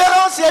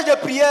différents sièges de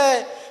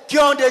prière qui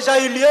ont déjà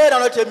eu lieu dans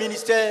notre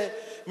ministère.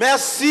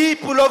 Merci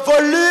pour le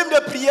volume de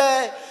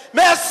prière.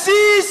 Merci,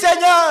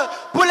 Seigneur,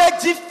 pour les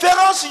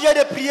différents sujets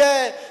de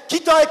prière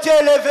qui t'ont été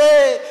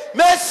élevés.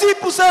 Merci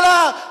pour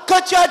cela que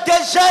tu as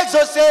déjà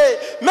exaucé.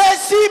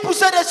 Merci pour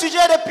ces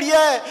sujets de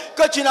prière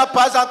que tu n'as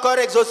pas encore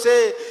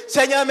exaucés.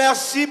 Seigneur,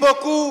 merci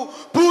beaucoup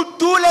pour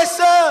tous les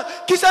saints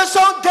qui se sont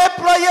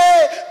déployés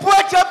pour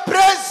être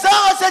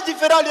présents à ces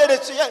différents lieux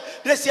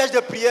de sièges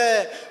de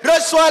prière.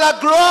 Reçois la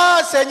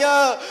gloire,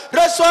 Seigneur.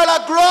 Reçois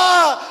la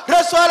gloire.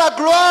 Reçois la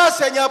gloire,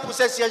 Seigneur, pour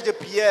ces sièges de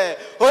prière.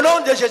 Au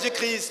nom de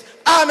Jésus-Christ.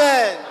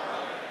 Amen.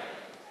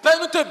 Père,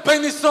 nous te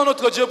bénissons,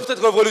 notre Dieu, pour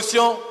cette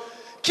révolution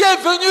qui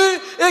est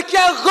venue et qui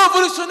a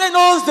révolutionné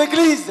nos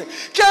églises,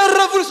 qui a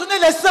révolutionné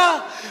les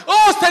saints.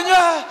 Oh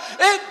Seigneur,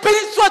 et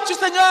béni sois-tu,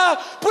 Seigneur,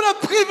 pour le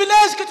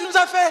privilège que tu nous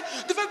as fait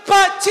de faire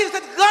partie de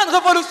cette grande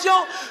révolution.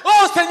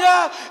 Oh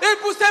Seigneur, et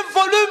pour ces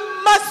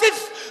volumes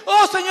massifs,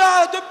 oh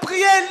Seigneur, de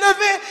prière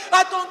élevée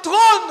à ton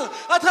trône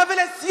à travers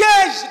les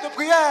sièges de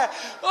prière.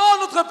 Oh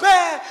notre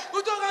Père,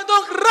 nous te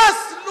rendons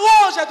grâce,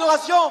 louange et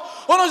adoration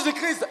au nom de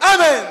Jésus-Christ.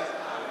 Amen.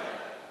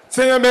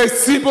 Seigneur,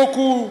 merci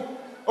beaucoup.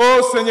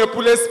 Oh Seigneur,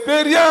 pour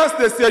l'expérience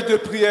des sièges de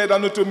prière dans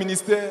notre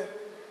ministère.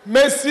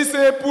 Merci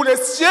Seigneur pour les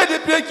sièges de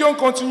prière qui ont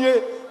continué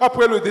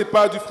après le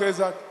départ du frère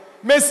Zach.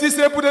 Merci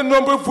Seigneur pour de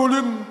nombreux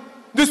volumes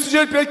de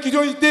sujets de prière qui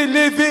ont été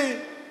élevés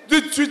de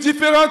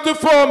différentes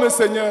formes,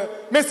 Seigneur.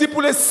 Merci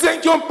pour les saints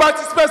qui ont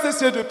participé à ces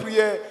sièges de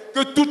prière.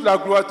 Que toute la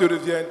gloire te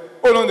revienne.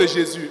 Au nom de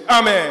Jésus.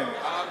 Amen.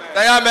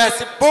 Seigneur,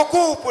 merci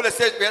beaucoup pour les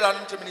sièges de prière dans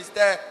notre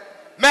ministère.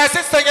 Merci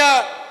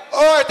Seigneur.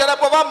 Oh, éternel,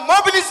 pour avoir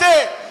mobilisé,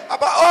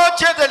 oh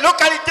Dieu, des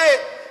localités,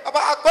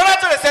 à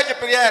connaître les sièges de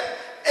prière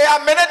et à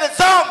mener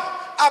des hommes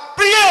à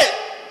prier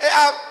et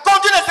à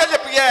conduire les sièges de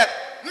prière.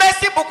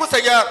 Merci beaucoup,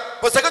 Seigneur,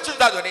 pour ce que tu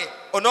nous as donné.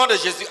 Au nom de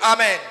Jésus.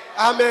 Amen.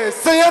 Amen.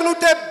 Seigneur, nous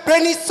te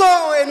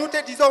bénissons et nous te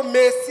disons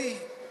merci.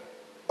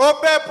 Ô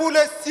Père, pour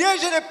le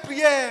siège de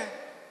prière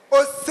au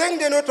sein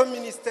de notre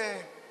ministère.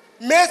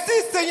 Merci,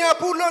 Seigneur,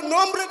 pour le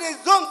nombre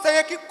des hommes,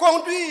 Seigneur, qui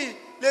conduisent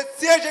le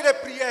siège de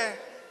prière.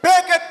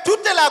 Père, que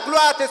toute la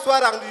gloire te soit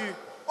rendue.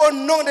 Au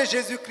nom de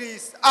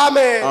Jésus-Christ.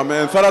 Amen.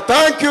 Amen. Father,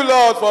 thank you,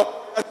 Lord, for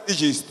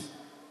strategists.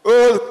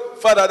 Oh,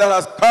 Father, that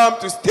has come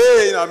to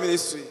stay in our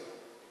ministry.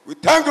 We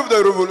thank you for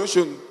the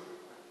revolution.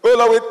 Oh,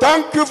 Lord, we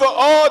thank you for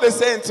all the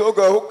saints, oh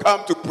God, who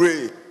come to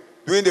pray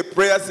during the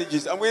prayer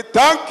sieges. And we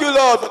thank you,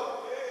 Lord, for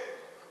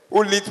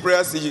who lead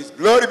prayer sieges.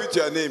 Glory be to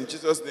your name, in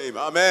Jesus' name.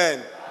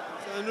 Amen.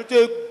 Nous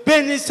te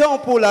bénissons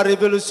pour la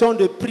révolution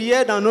de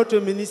prière dans notre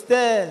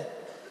ministère.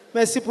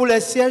 Merci pour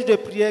les sièges de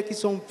prière qui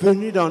sont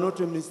venus dans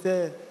notre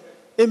ministère.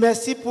 Et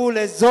merci pour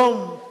les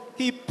hommes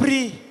qui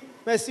prient.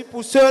 Merci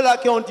pour ceux-là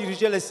qui ont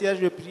dirigé les sièges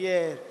de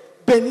prière.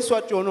 Béni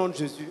sois-tu au nom de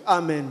Jésus.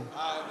 Amen.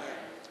 Amen.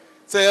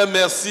 Seigneur,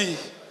 merci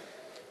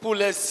pour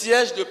les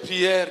sièges de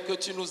prière que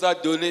tu nous as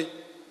donnés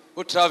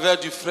au travers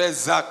du frère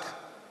Zach.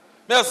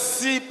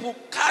 Merci pour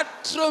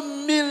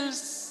 4000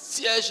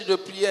 sièges de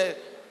prière.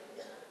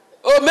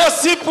 Oh,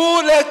 merci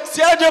pour les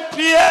sièges de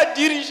prière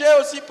dirigés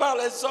aussi par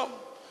les hommes.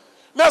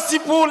 Merci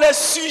pour les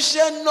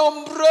sujets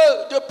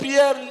nombreux de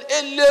prière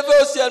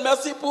élevés au ciel.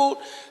 Merci pour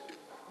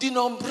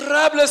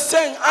d'innombrables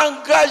saints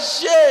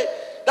engagés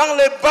dans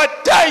les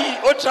batailles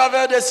au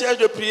travers des sièges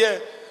de prière.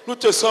 Nous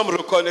te sommes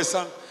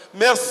reconnaissants.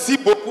 Merci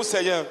beaucoup,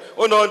 Seigneur.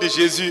 Au nom de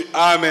Jésus.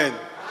 Amen.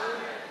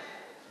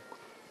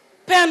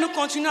 Père, nous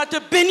continuons à te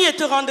bénir et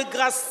te rendre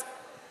grâce.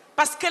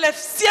 Parce que les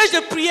sièges de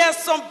prière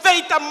sont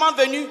véritablement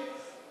venus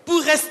pour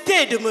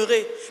rester et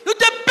demeurer. Nous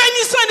te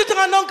bénissons et nous te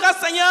rendons grâce,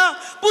 Seigneur,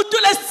 pour tous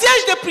les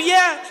sièges de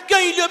prière qui ont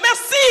eu lieu.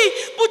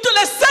 Merci pour tous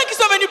les saints qui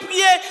sont venus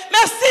prier.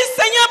 Merci,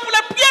 Seigneur, pour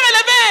les prières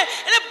élevées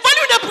et les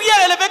volumes de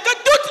prières élevées. Que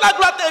toute la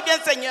gloire te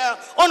revienne, Seigneur,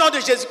 au nom de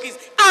Jésus-Christ.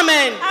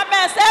 Amen.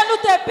 Amen. Seigneur, nous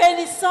te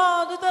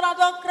bénissons. Nous te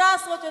rendons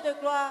grâce, au Dieu de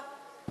gloire,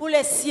 pour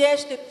les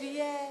sièges de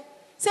prière.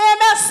 Seigneur,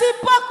 merci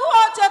beaucoup,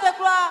 oh Dieu de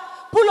gloire,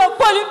 pour le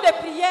volume de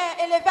prière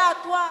élevé à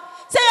toi.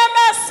 Seigneur,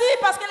 merci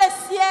parce que les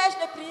sièges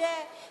de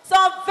prière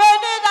sont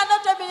venus dans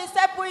notre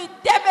ministère pour y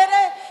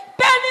demeurer.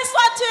 Béni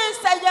sois-tu,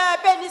 Seigneur,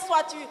 béni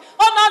sois-tu.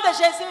 Au nom de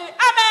Jésus.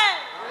 Amen.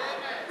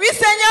 Oui,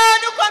 Seigneur,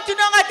 nous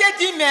continuons à te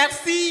dire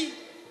merci.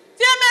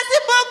 Seigneur, merci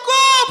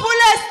beaucoup pour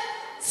les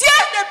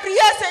sièges de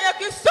prière, Seigneur,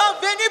 qui sont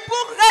venus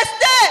pour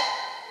rester.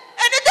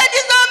 Et nous te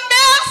disons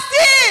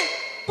merci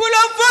pour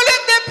le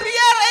volume de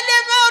prière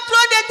élevé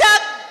autour de ta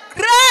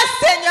grâce,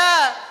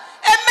 Seigneur.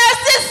 Et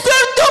merci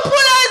surtout pour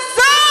les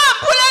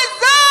hommes,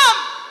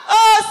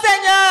 oh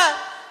Seigneur,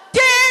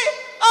 qui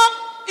ont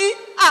eu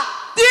à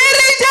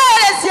diriger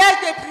les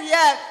sièges de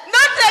prière.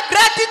 Notre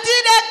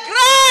gratitude est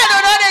grande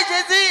au nom de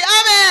Jésus.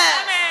 Amen.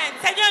 Amen.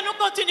 Seigneur, nous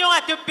continuons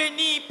à te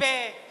bénir,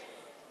 Père.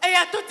 Et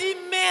à te dire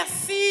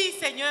merci,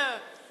 Seigneur,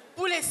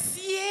 pour les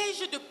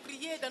sièges de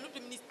prière dans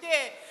notre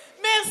ministère.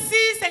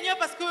 Merci, Seigneur,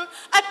 parce que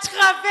à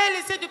travers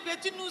les sièges de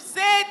prière, tu nous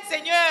aides,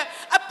 Seigneur,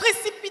 à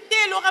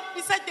précipiter le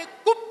remplissage des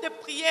groupes de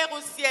prière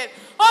au ciel.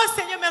 Oh,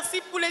 Seigneur,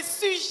 merci pour les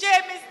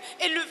sujets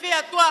élevés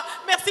à toi.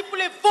 Merci pour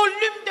les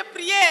volumes de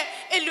prière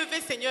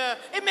élevés, Seigneur.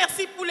 Et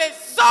merci pour les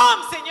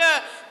hommes,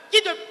 Seigneur,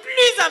 qui de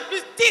plus en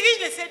plus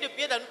dirigent les sièges de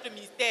prière dans notre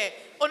ministère.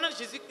 Au nom de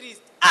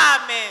Jésus-Christ.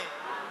 Amen.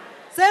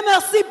 Seigneur,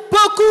 merci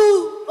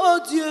beaucoup, oh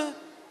Dieu,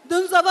 de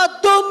nous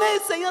avoir donné,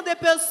 Seigneur, des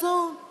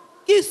personnes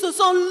qui se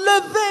sont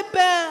levées,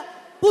 Père,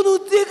 pour nous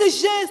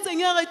diriger,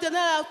 Seigneur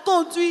éternel, à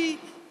conduire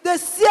des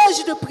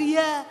sièges de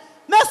prière.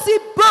 Merci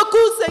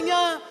beaucoup,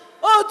 Seigneur,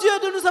 oh Dieu,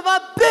 de nous avoir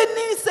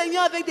bénis,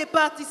 Seigneur, avec des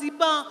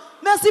participants.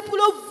 Merci pour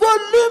le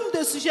volume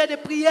de sujets de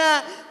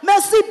prière.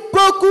 Merci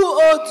beaucoup,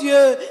 oh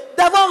Dieu,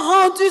 d'avoir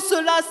rendu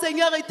cela,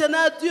 Seigneur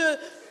éternel, Dieu,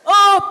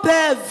 oh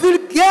Père,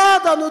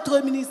 vulgaire dans notre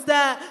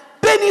ministère.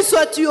 Béni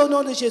sois-tu au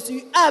nom de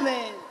Jésus.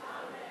 Amen.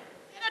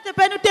 Notre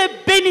Père, nous te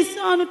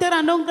bénissons, nous te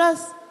rendons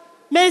grâce.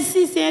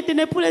 Merci, Seigneur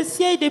éternel, pour le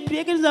siège de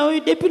prière que nous avons eu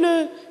depuis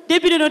le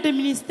début de notre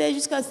ministère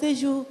jusqu'à ce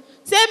jour.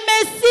 C'est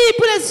merci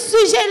pour les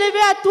sujets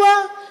élevés à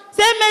toi.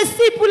 C'est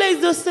merci pour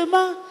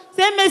l'exaucement.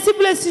 C'est merci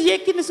pour les sujets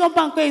qui ne sont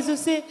pas encore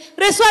exaucés.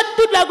 Reçois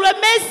toute la gloire.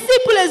 Merci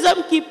pour les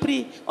hommes qui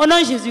prient. Au nom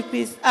de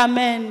Jésus-Christ.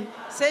 Amen.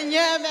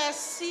 Seigneur,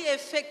 merci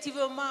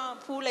effectivement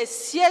pour les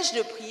sièges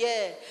de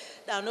prière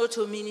dans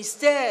notre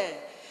ministère.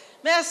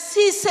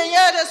 Merci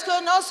Seigneur parce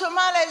que non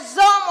seulement les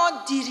hommes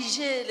ont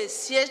dirigé les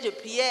sièges de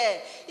prière,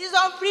 ils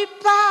ont pris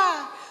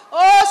part.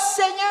 Oh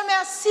Seigneur,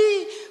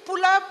 merci pour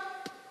leur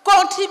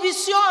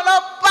contribution,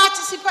 leur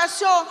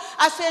participation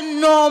à ces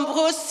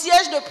nombreux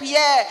sièges de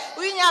prière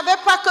où il n'y avait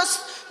pas que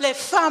les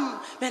femmes,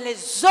 mais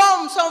les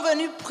hommes sont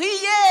venus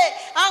prier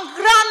en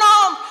grand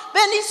nombre.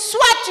 Béni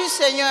sois-tu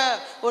Seigneur,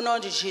 au nom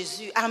de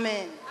Jésus.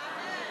 Amen.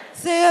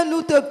 Seigneur,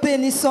 nous te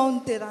bénissons, nous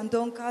te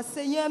rendons grâce.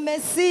 Seigneur,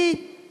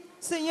 merci.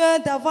 Seigneur,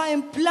 d'avoir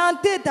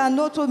implanté dans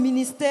notre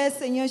ministère,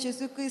 Seigneur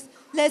Jésus-Christ,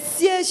 les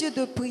sièges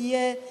de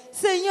prière.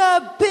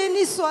 Seigneur,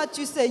 béni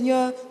sois-tu,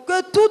 Seigneur,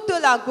 que toute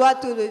la gloire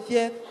te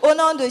revienne. Au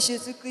nom de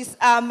Jésus-Christ,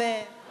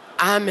 Amen.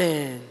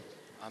 Amen.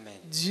 Amen.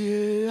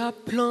 Dieu a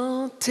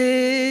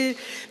planté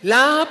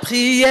la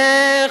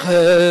prière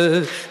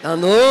dans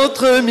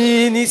notre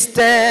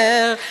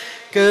ministère.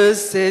 Que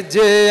c'est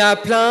Dieu a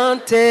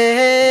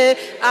planté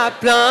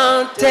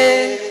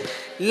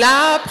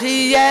la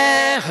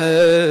prière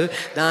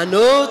dans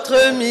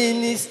notre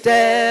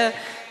ministère.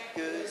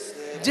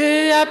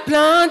 Dieu a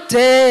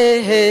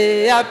planté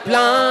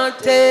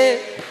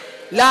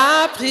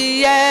la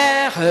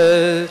prière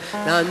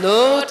dans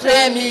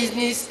notre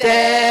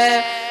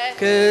ministère.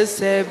 Que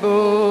c'est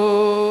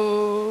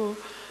beau.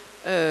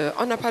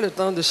 On n'a pas le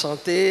temps de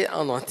chanter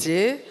en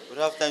entier.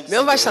 Mais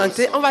on va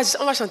chanter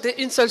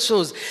une seule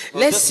chose.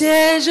 Les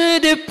sièges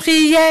de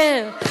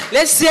prière,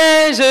 les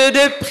sièges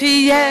de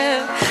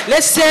prière,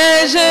 les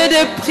sièges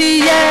de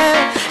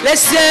prière, les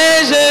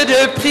sièges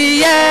de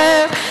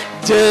prière.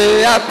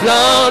 Dieu a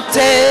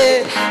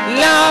planté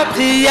la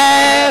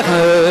prière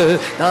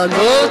dans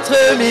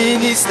notre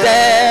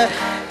ministère.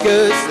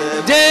 Que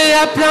Dieu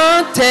a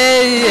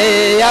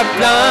planté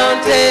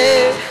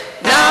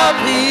la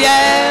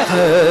prière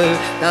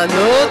dans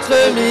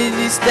notre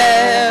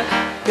ministère.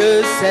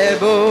 Que c'est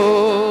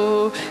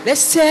beau. Les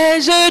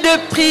sièges de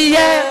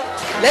prière,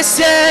 les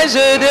sièges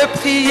de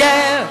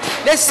prière,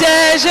 les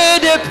sièges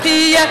de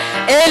prière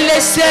et les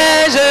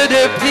sièges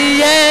de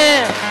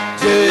prière.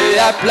 Dieu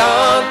a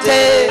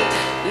planté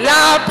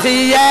la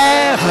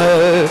prière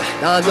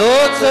dans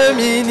notre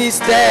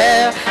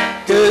ministère.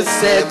 Que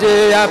c'est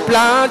Dieu a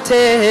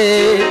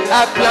planté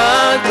la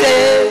prière.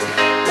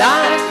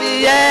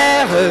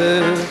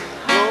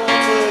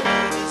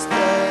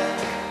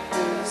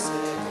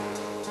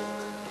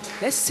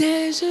 Les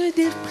sièges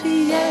de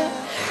prière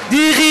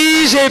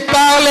dirigés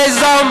par les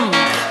hommes.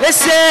 Les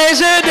sièges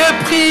de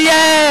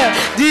prière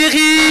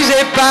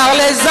dirigés par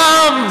les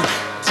hommes.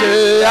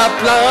 Dieu a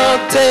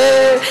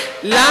planté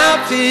la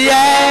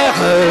prière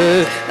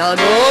dans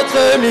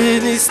notre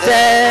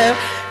ministère.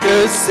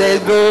 Que c'est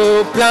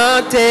beau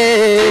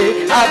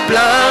planter la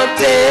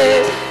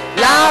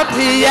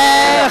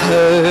prière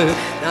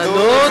dans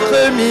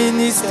notre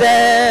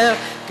ministère.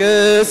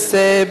 que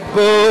c'est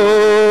beau.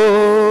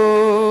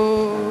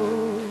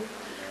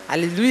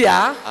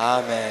 Alléluia.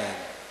 Amen.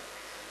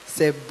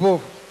 C'est beau.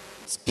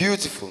 It's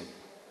beautiful.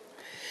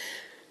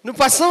 Nous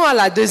passons à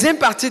la deuxième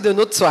partie de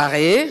notre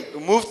soirée.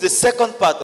 We move to the second part.